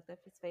 Like I looked up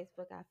his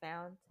Facebook. I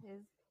found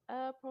his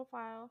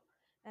profile,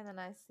 and then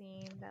I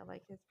seen that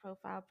like his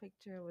profile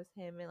picture was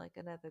him and like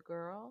another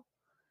girl.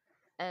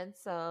 And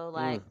so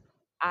like Mm.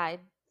 I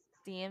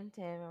DM'd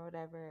him or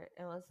whatever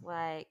and was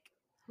like,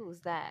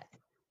 "Who's that?"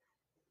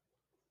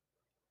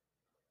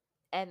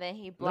 And then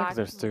he Niggas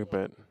are blocked me.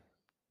 stupid.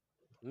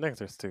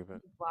 Niggas are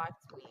stupid. He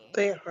blocked me,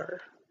 They are.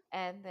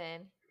 and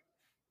then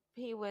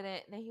he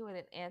wouldn't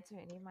answer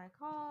any of my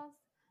calls,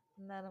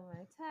 none of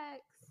my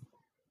texts,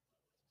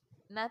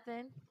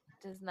 nothing,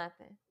 just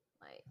nothing.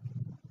 Like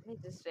he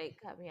just straight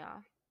cut me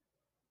off.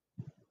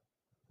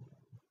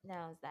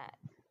 Now is that.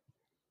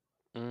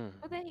 Mm.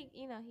 But then he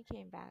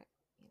came back.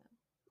 You know,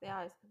 they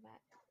always come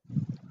back.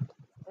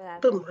 But I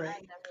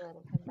Boomerang. never let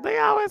him come back. They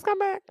always come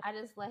back. I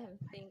just let him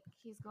think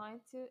he's going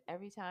to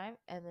every time,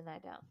 and then I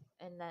don't,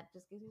 and that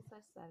just gives me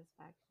such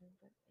satisfaction.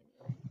 But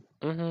anyway,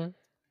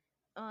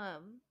 Mm-hmm.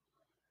 um,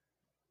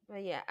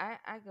 but yeah,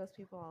 I ghost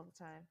people all the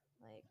time.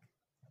 Like,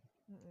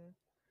 mm-mm.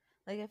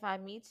 Like if I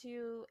meet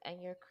you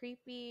and you're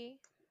creepy,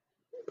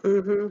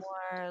 Mm-hmm.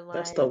 or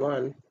That's the like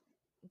one.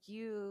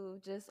 you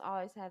just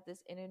always have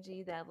this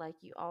energy that like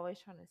you always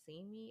trying to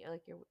see me, or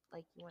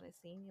like you want to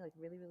see me like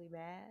really really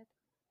bad.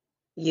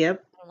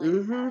 Yep. I don't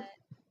like Mm-hmm. that.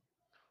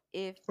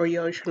 If Or you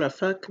always trying to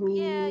fuck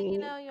Yeah, me.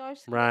 you're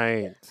always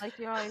Right. like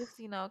you're always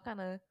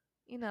kind of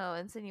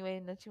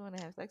insinuating that you want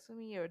to have sex with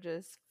me, or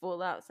just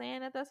full out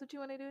saying that that's what you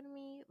want to do to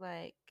me.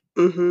 Like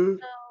Mm-hmm.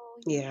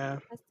 no, you Yeah.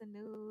 that's the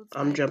nudes.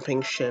 I'm Like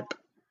jumping ship.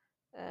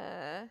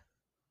 uh,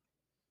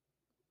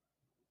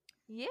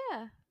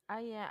 yeah,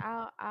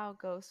 I'll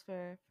ghost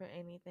for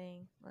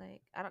anything.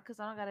 Like I don't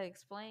gotta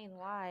explain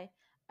why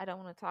I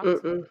don't want to talk to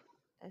you. Mm-mm.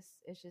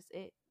 It's just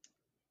it.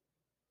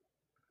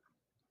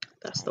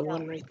 That's I the don't.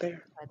 one right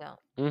there. I don't.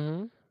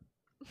 Mm-hmm.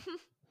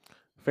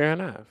 Fair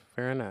enough.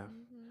 Fair enough.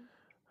 hmm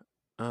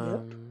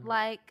Yep. Um.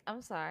 Like,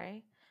 I'm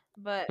sorry,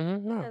 but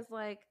No. because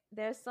like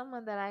there's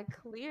someone that I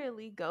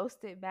clearly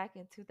ghosted back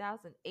in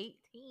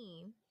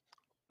 2018.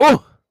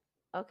 Oh.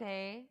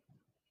 Okay,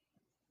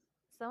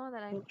 someone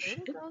that I Oh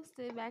clearly shit.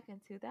 ghosted back in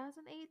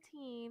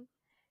 2018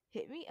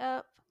 hit me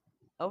up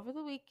over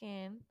the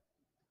weekend.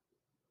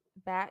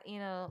 Back,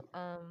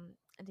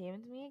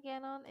 DM'd me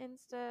again on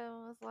Insta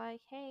and was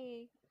like,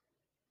 "Hey,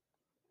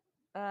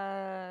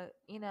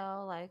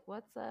 like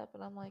what's up?"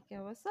 And I'm like,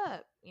 "Yeah, what's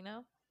up?"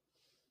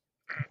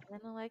 And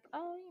I'm like,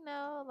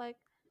 "Oh, like,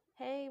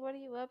 hey, what are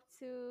you up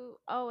to?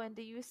 Oh, and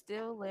do you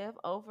still live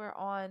over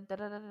on da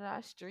da da da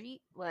da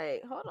street?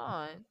 Like, hold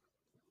on.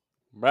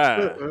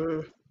 Bruh.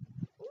 Mm-mm.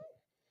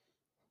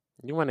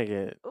 You want to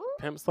get Ooh."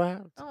 pimp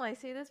slapped? I'm like,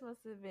 see, this must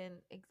have been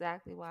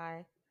exactly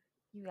why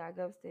you got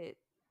ghosted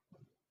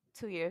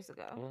 2 years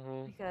ago,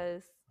 Mm-hmm.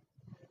 because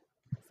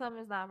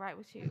something's not right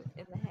with you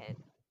in the head.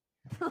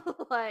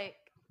 Like,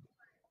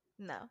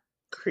 no.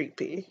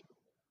 Creepy.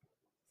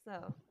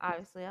 So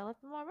obviously, I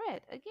left them on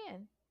red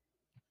again.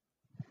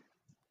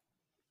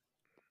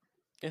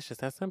 It's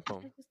just that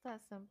simple. It's just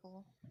that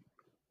simple.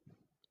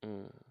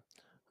 Mm.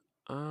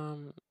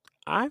 Um.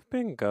 I've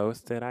been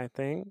ghosted. I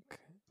think.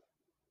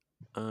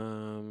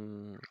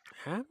 Um.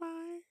 Have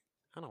I?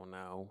 I don't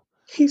know.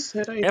 He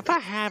said I If think. I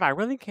have, I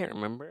really can't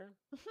remember.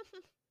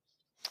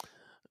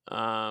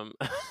 Um.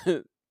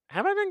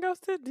 Have I been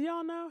ghosted? Do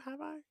y'all know?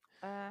 Have I?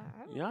 I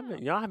Y'all don't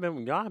been y'all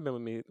have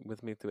been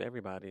with me through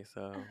everybody,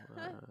 so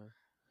know.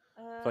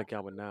 I feel like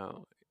y'all would I don't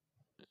know.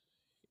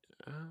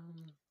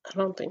 Um, I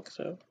don't think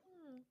so.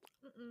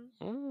 Mm-mm.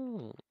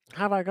 mm,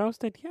 have I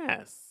ghosted?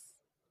 Yes.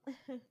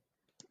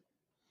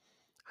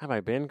 Have I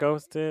been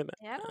ghosted?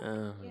 Yeah, I don't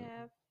think you Um,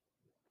 have.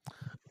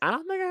 I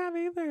don't think I have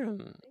either. I don't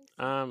think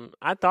so.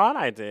 I thought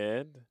I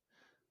did.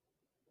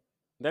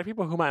 There are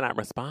people who might not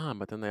respond,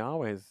 but then they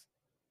always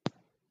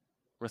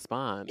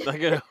respond.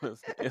 Like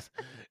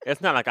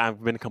it's not like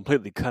I've been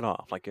completely cut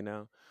off. Like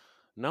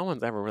no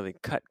one's ever really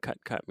cut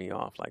me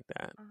off like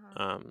that.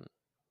 Uh-huh.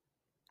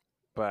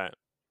 But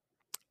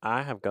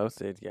I have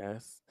ghosted.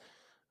 Yes.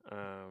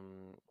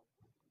 Um,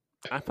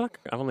 I feel like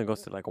I've only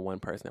ghosted like one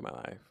person in my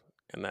life,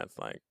 and that's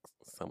like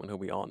someone who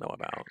we all know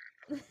about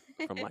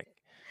from like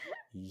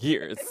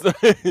years,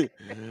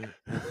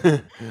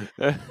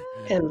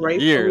 And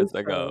rightfully years so.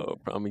 ago,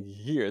 from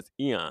years,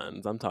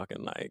 eons. I'm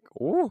talking like,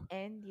 ooh,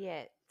 And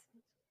yet.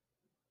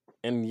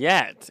 and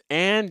yet,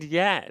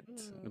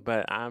 Mm.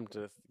 but I'm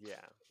just, yeah.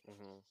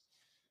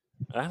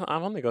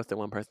 I've only ghosted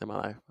one person in my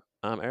life.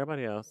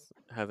 Everybody else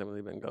hasn't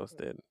really been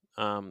ghosted.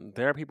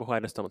 There are people who I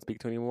just don't speak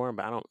to anymore,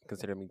 but I don't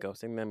consider me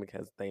ghosting them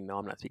because they know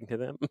I'm not speaking to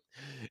them.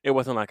 It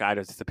wasn't like I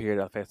just disappeared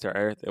off face of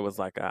earth. It was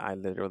like I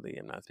literally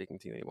am not speaking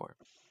to you anymore.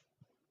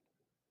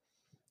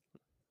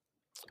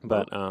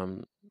 Well,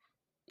 But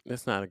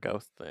it's not a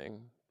ghost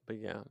thing. But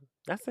yeah,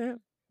 that's it.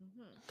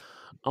 Mm-hmm.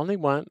 Only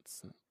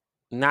once.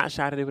 Not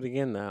shy to do it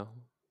again though,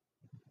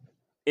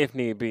 if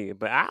need be.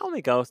 But I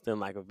only ghost in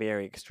like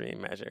very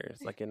extreme measures.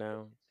 Like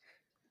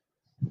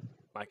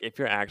if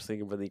you're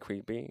actually really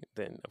creepy,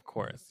 then of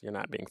course you're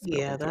not being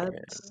yeah, spoken to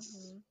again,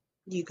 that's Mm-hmm.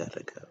 you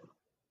gotta go.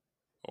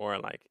 or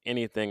like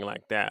anything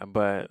like that.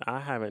 But I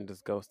haven't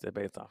just ghosted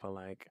based off of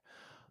like,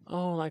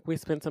 oh, like we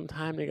spent some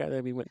time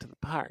together. We went to the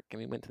park and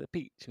we went to the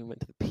beach. And we went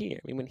to the pier.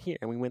 We went here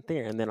and we went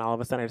there, and then all of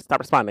a sudden I just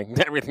stopped responding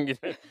to everything you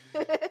said.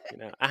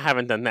 I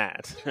haven't done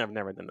that. I've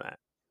never done that.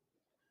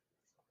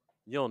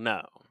 You'll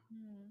know.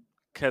 Mm.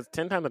 Because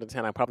 10 times out of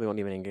 10, I probably won't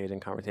even engage in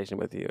conversation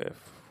with you if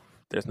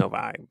there's no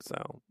vibe.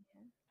 So,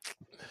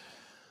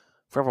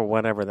 for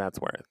whatever that's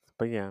worth.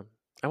 But yeah,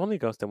 I've only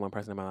ghosted one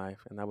person in my life,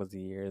 and that was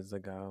years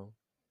ago.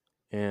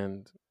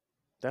 And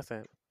that's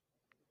it.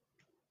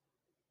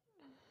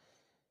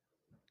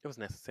 It was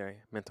necessary.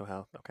 Mental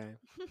health, okay?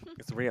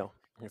 It's real.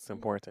 It's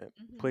important.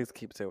 Mm-hmm. Please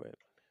keep to it.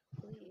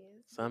 Please.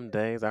 Some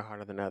days are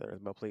harder than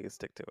others, but please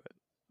stick to it.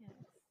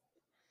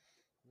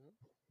 Yes.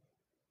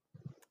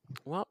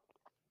 Well,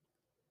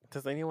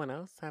 does anyone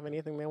else have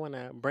anything they want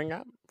to bring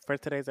up for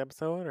today's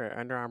episode or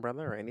under our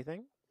umbrella or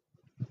anything?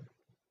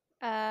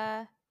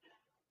 Uh,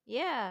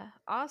 yeah.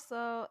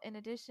 Also, in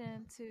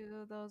addition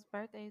to those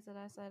birthdays that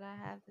I said I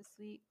have this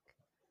week,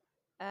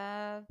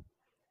 uh,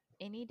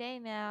 any day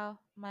now,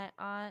 my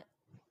aunt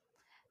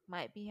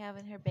might be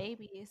having her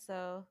baby.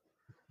 So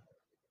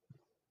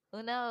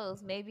who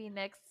knows? Maybe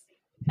next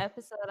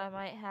episode I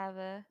might have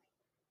a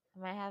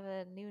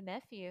new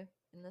nephew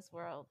in this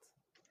world.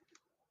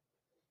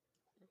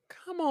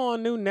 Come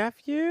on, new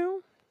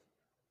nephew.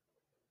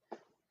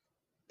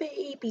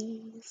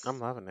 Babies. I'm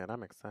loving it. I'm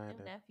New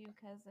excited. nephew,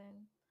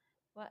 cousin,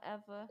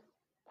 whatever.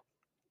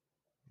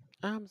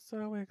 I'm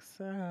so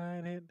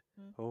excited.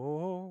 Mm.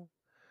 Oh,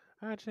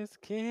 I just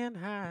can't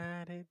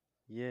hide it.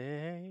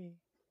 Yay.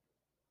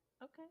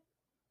 Okay.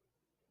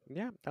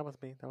 Yeah, that was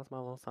me. That was my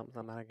little something,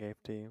 something I gave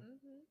to you.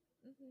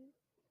 Mhm. Mhm.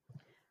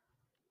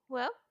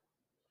 Well,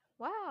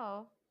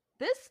 wow.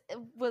 This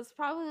was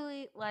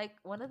probably like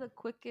one of the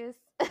quickest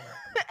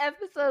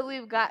episodes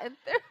we've gotten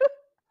through.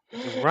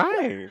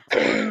 Right.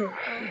 Oh,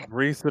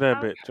 Breeze through that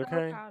I'm bitch, so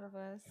okay? proud of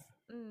us.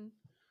 Mm.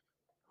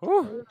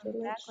 Whew. Thank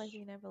you Back much. like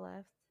we never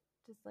left.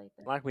 Just like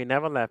that. Like we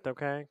never left,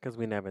 okay? Because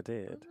we never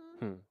did.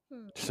 Hmm.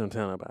 Just don't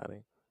tell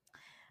nobody.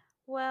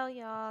 Well,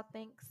 y'all,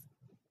 thanks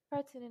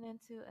for tuning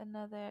into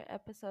another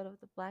episode of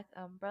the Black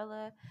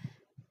Umbrella.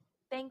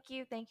 Thank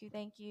you, thank you,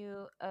 thank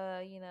you.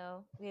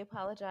 We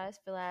apologize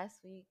for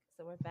last week,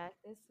 so we're back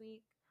this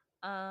week.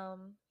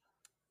 Um,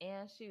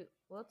 and shoot,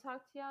 we'll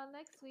talk to y'all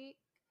next week.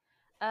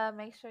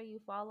 Make sure you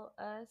follow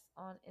us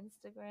on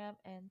Instagram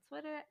and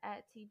Twitter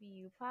at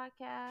TBU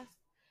Podcast.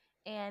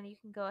 And you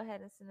can go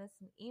ahead and send us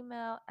an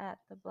email at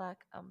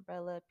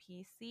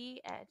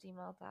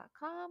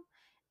theblackUmbrellaPC@gmail.com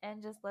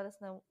and just let us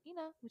know,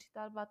 what you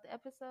thought about the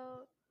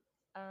episode,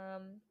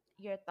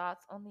 your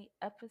thoughts on the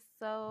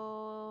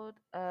episode,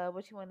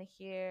 what you want to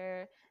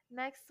hear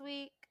next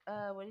week.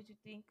 What did you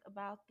think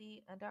about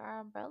the Under Our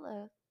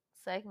Umbrella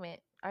segment?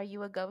 Are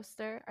you a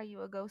ghoster? Are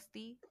you a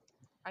ghosty?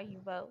 Are you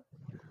both?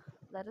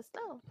 Let us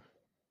know.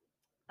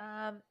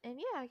 And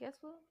yeah, I guess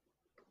we'll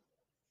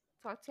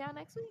talk to y'all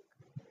next week.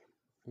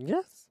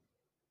 Yes.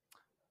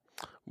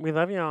 We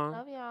love y'all.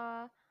 Love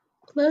y'all.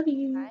 Love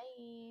you. Bye.